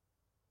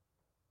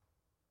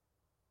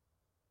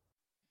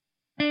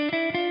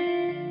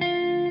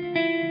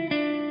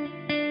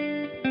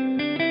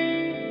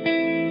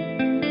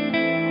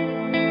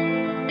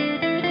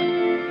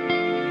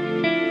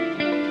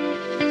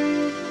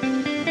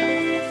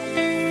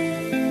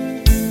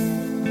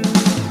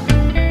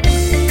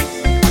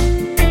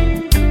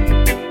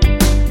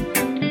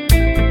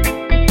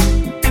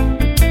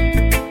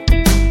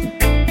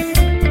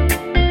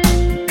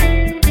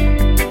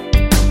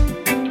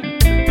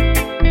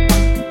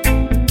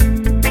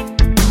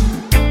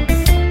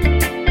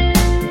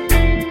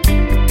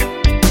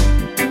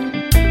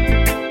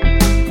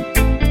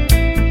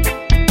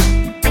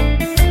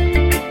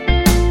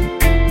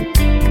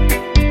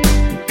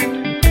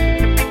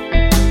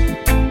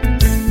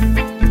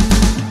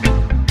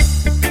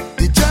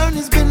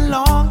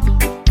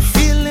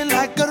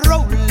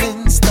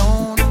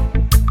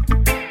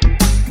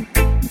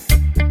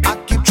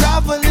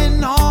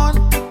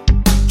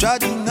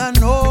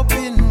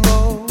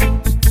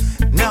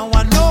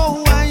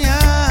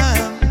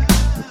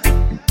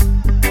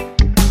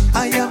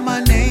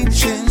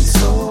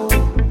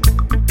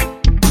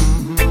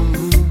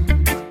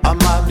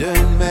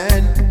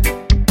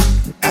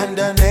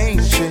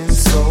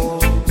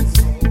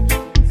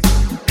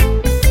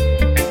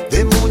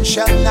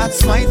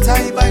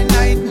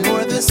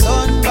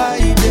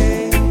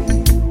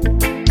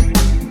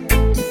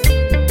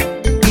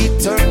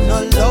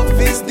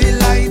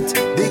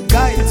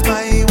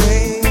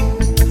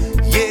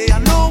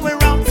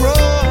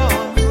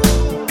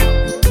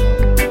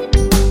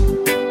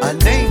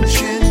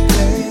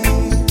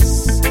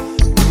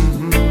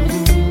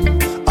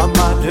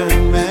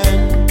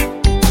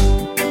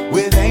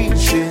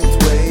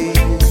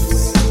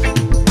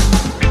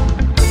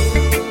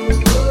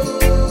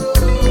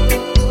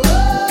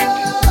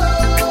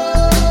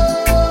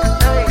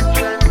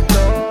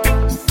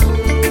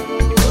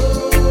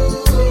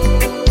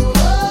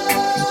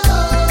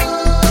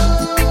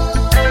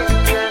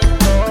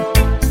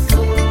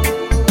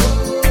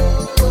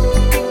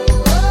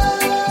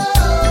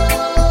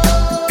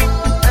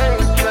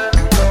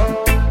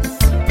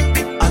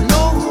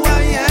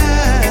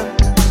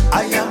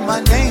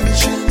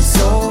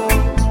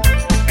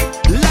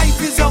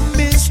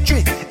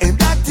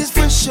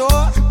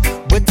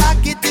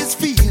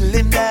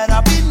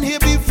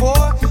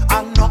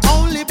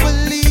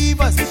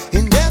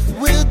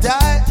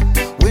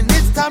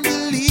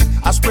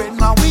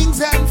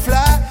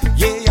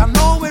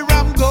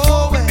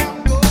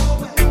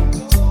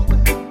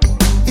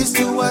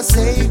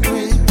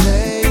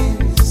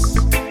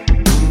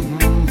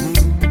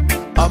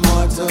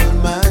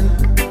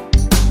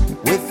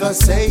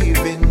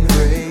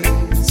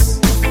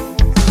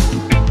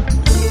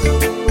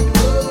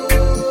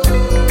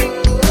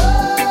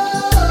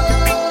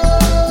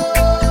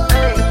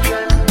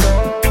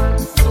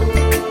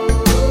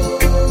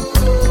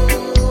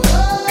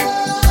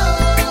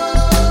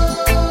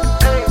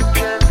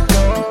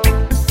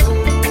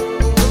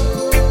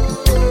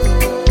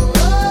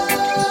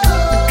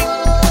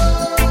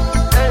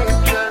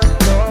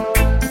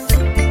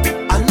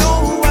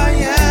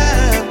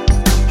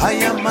 I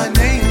am an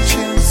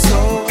ancient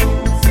soul.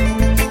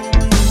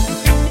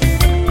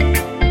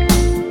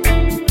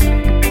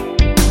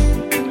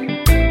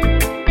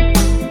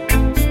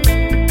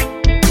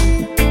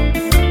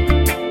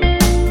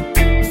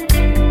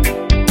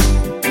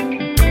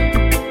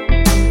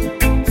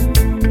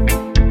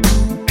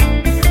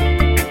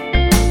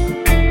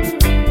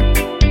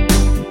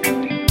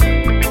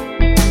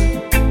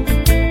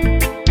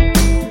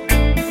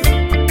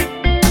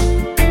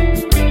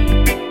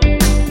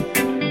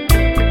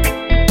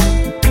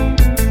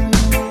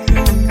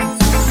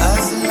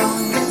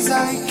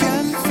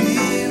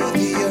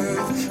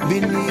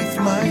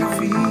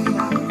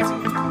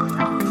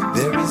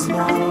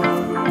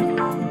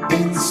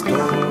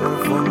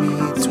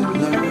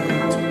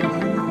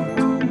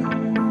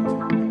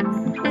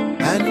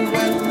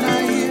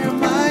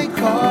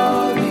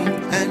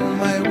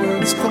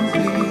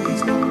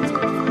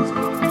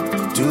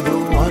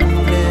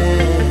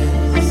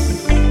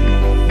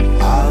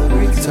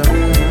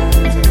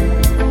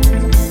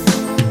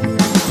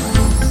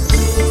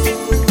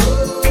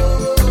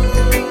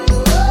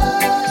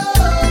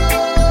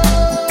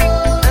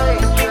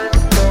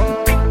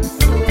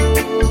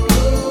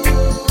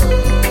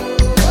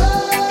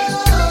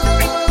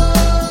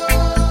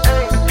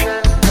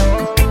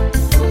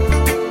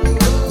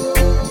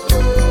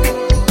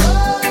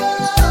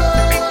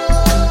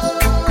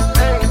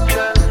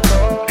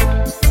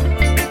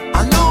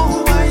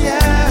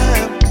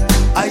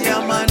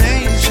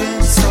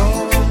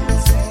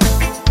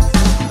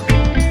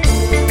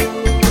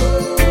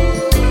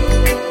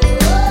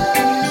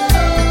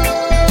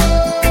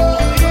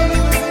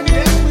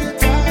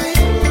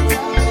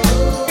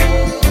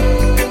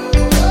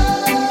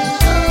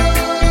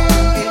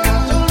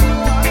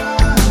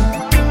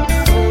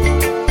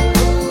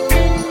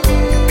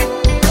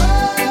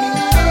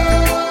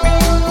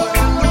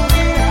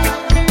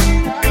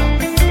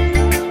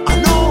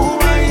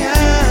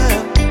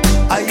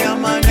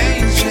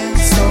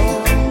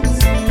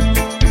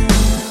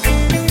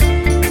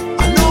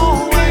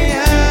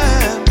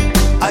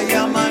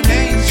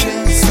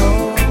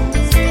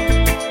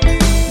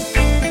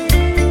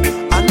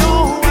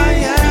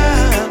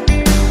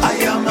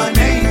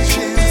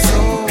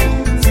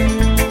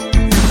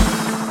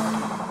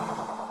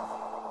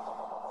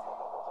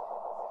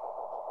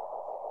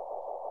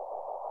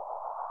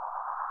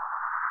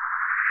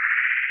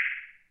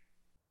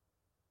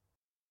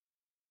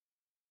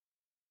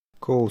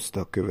 Coast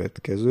a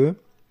következő,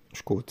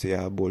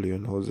 Skóciából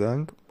jön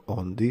hozzánk,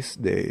 On This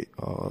Day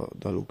a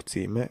daluk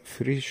címe,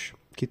 friss,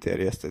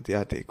 kiterjesztett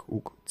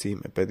játékuk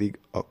címe pedig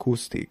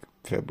Acoustic,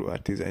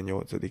 február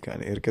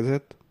 18-án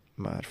érkezett,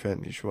 már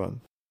fenn is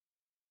van.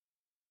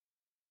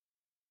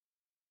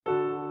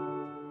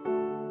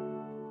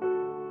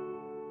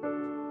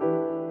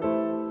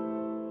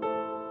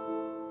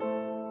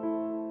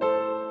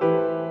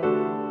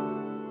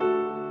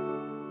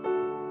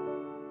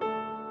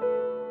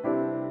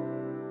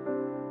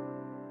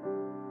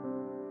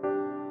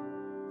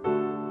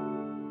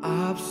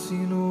 I've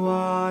seen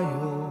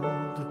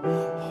wild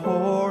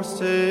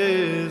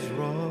horses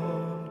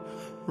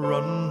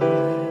run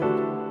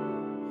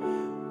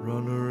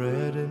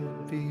red in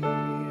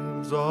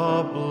fields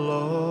of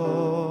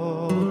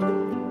blood.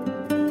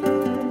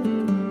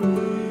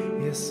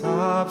 Yes,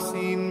 I've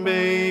seen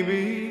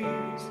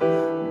babies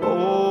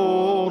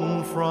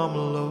born from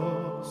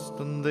lust,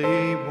 and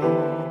they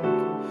walk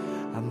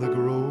and they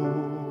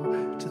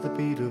grow to the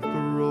beat of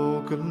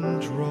broken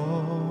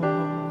drums.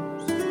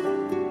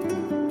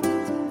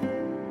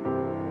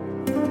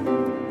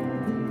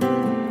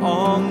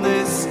 On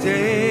this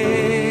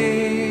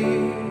day,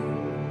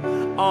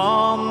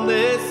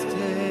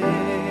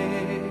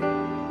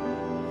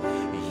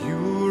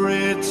 you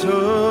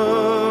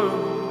return,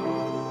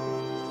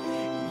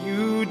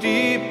 you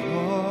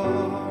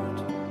depart.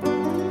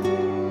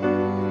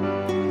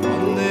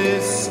 On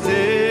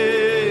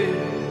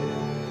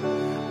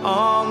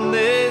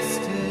this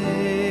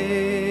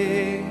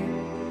day,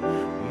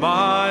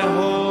 my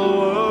whole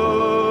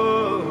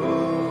world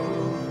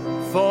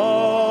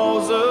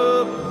falls apart.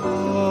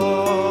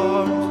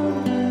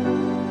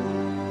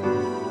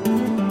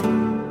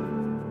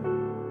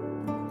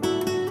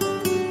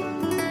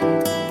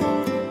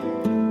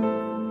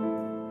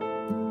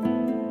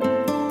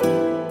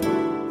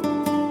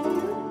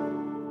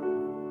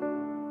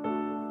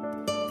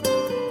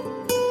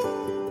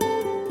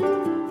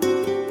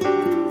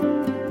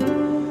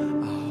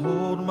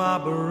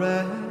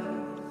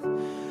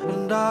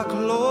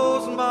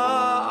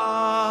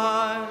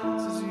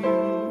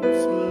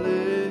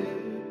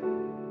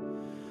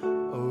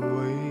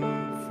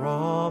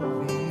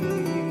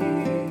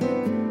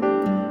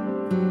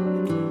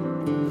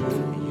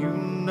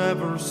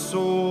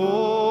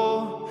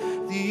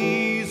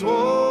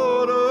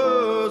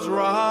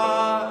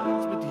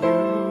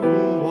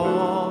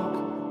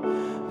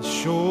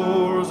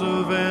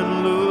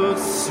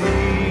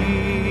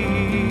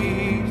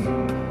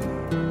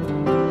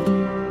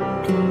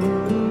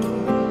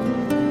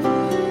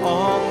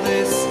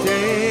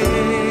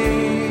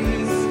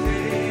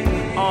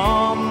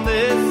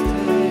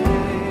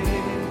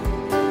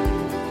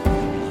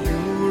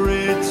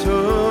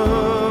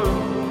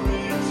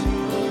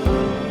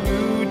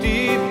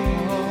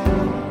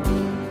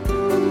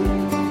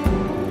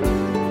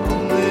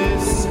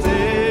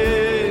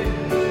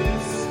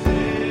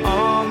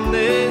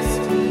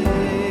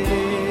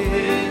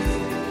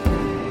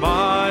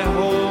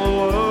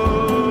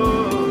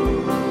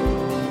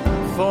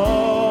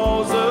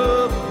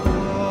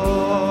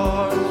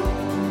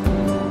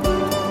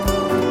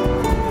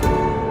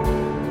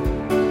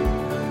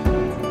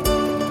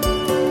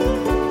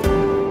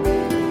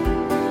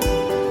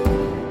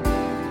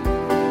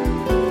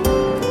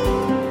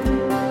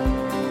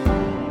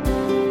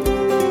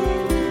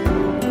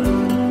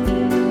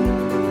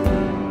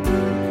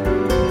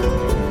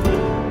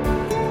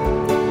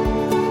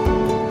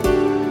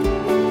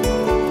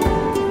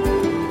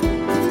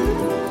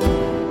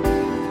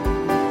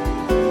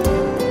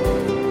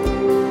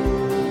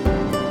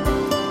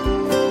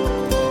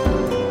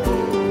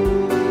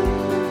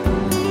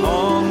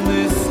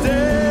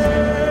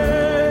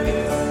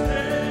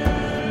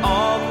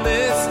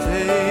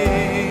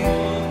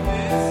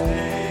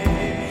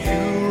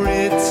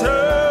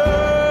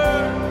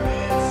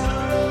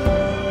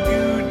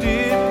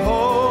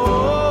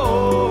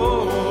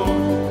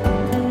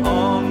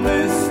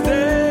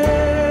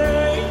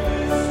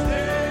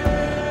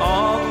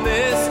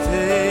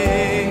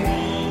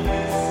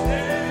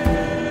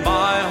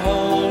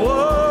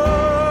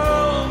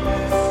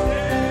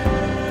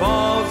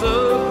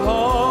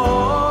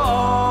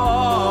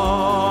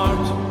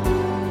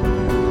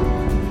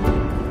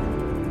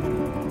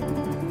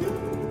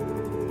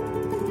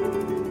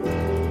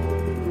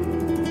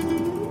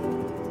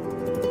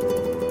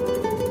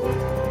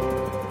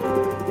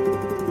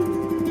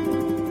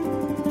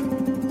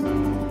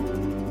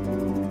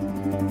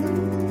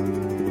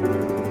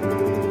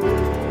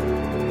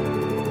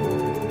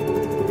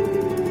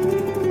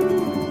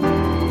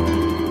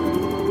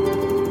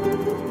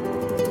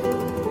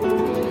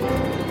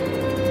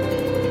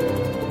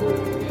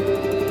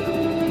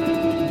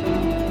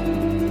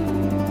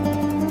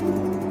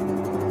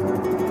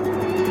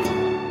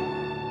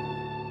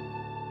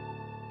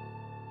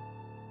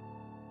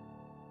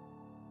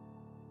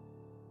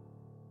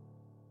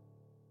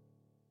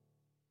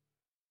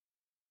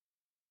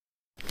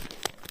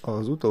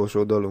 Az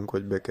utolsó dalunk,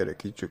 hogy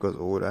bekerekítsük az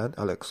órát,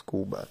 Alex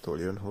Cubától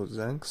jön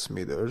hozzánk,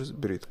 Smithers,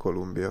 Brit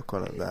Columbia,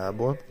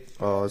 Kanadából.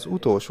 Az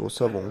utolsó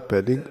szavunk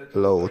pedig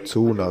Lao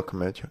Tzu-nak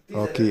megy,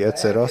 aki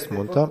egyszer azt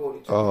mondta,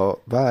 a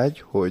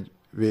vágy, hogy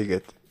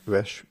véget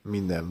vess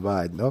minden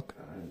vágynak,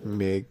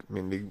 még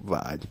mindig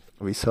vágy.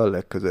 Vissza a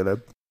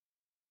legközelebb.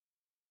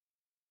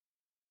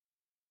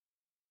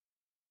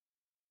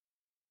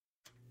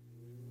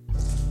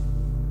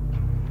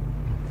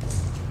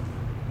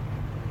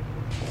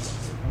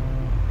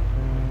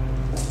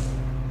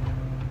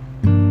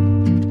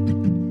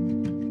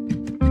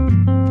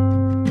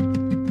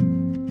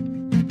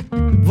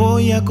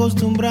 Voy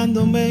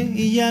acostumbrándome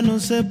y ya no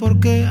sé por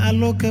qué a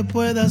lo que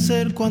pueda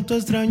ser, cuánto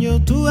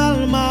extraño tu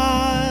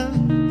alma.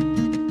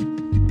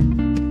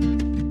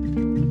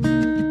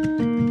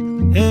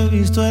 He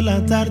visto el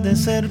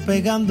atardecer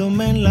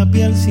pegándome en la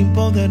piel sin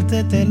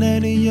poderte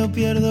tener y yo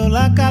pierdo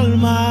la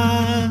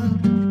calma.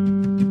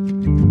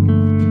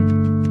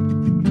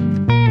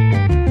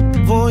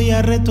 Voy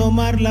a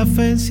retomar la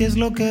fe si es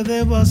lo que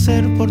debo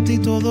hacer, por ti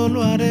todo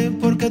lo haré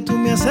porque tú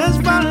me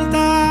haces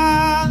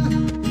falta.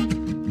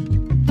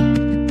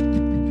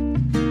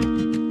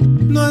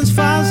 No es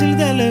fácil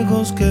de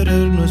lejos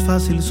querer, no es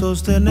fácil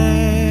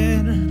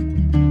sostener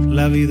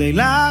la vida y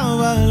la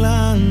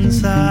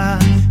balanza.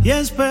 Y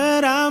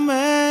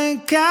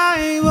espérame que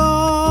ahí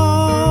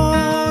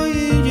voy,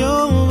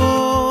 yo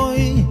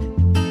voy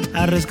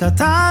a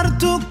rescatar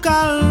tu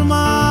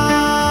calma.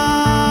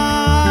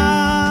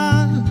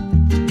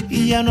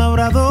 Y ya no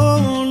habrá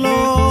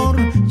dolor,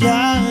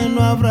 ya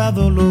no habrá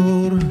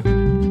dolor,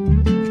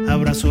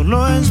 habrá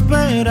solo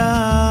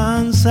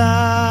esperanza.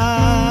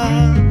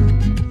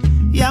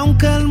 Y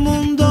aunque el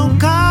mundo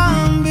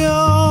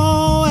cambió,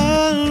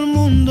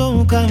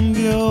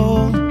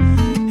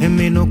 en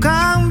mí no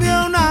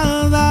cambió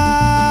nada.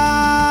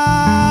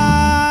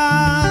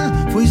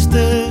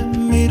 Fuiste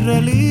mi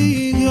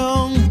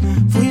religión,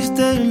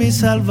 fuiste mi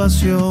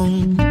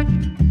salvación,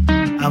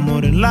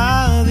 amor en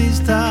la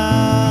distancia.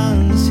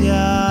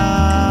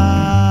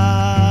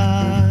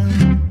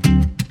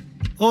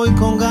 Hoy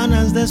con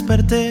ganas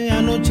desperté,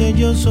 anoche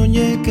yo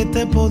soñé que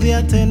te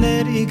podía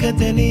tener y que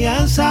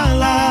tenías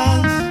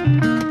alas.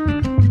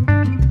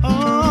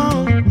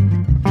 Oh.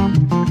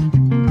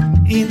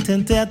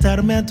 Intenté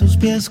atarme a tus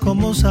pies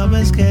como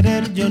sabes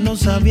querer, yo no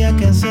sabía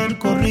qué hacer,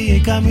 corría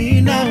y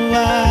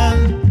caminaba,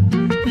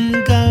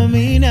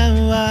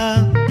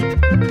 caminaba.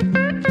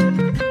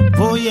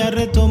 Voy a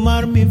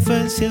retomar mi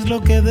fe si es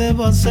lo que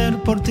debo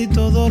hacer, por ti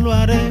todo lo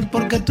haré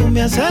porque tú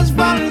me haces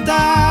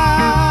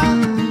falta.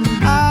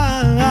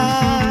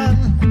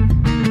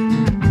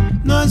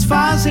 No es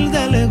fácil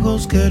de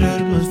lejos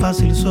querer, no es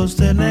fácil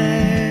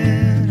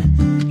sostener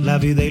la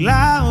vida y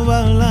la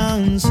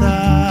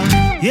balanza.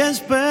 Y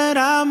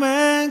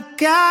espérame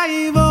que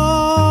ahí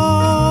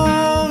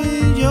voy,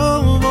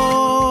 yo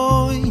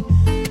voy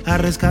a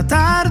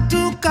rescatar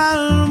tu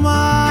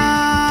calma.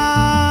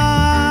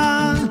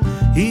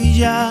 Y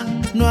ya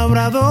no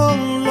habrá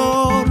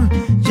dolor,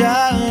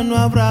 ya no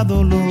habrá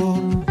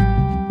dolor,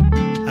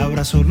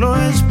 habrá solo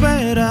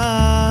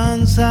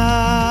esperanza.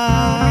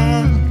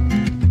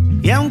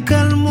 Y aunque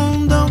el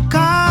mundo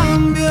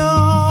cambió,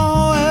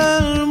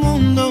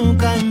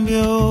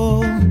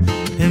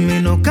 en mí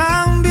no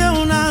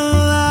cambió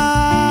nada.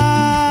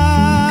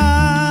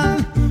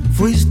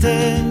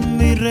 Fuiste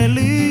mi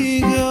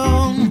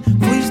religión,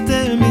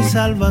 fuiste mi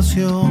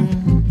salvación,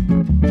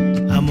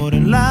 amor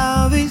en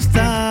la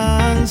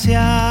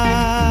distancia.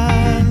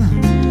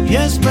 Y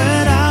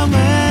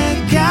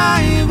espérame que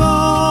ahí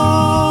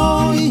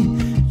voy,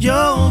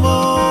 yo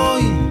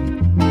voy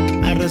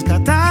a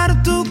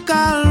rescatar tu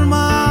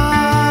calma.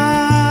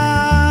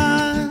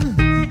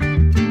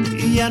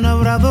 Y ya no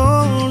habrá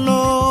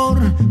dolor,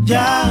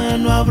 ya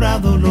no habrá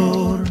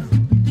dolor,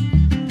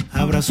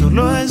 habrá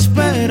solo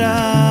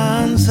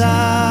esperanza.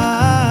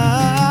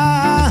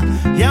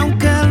 Y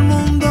aunque el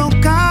mundo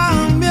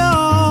cambió,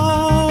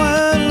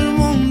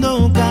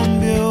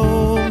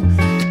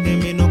 en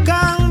mí no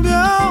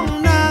cambió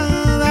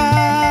nada.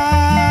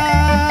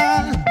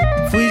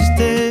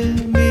 Fuiste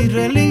mi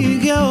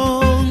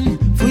religión,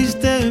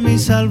 fuiste mi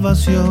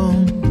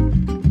salvación,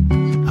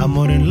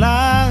 amor en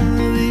la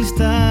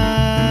distancia,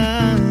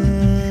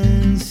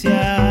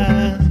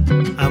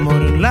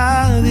 amor en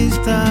la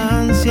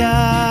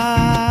distancia.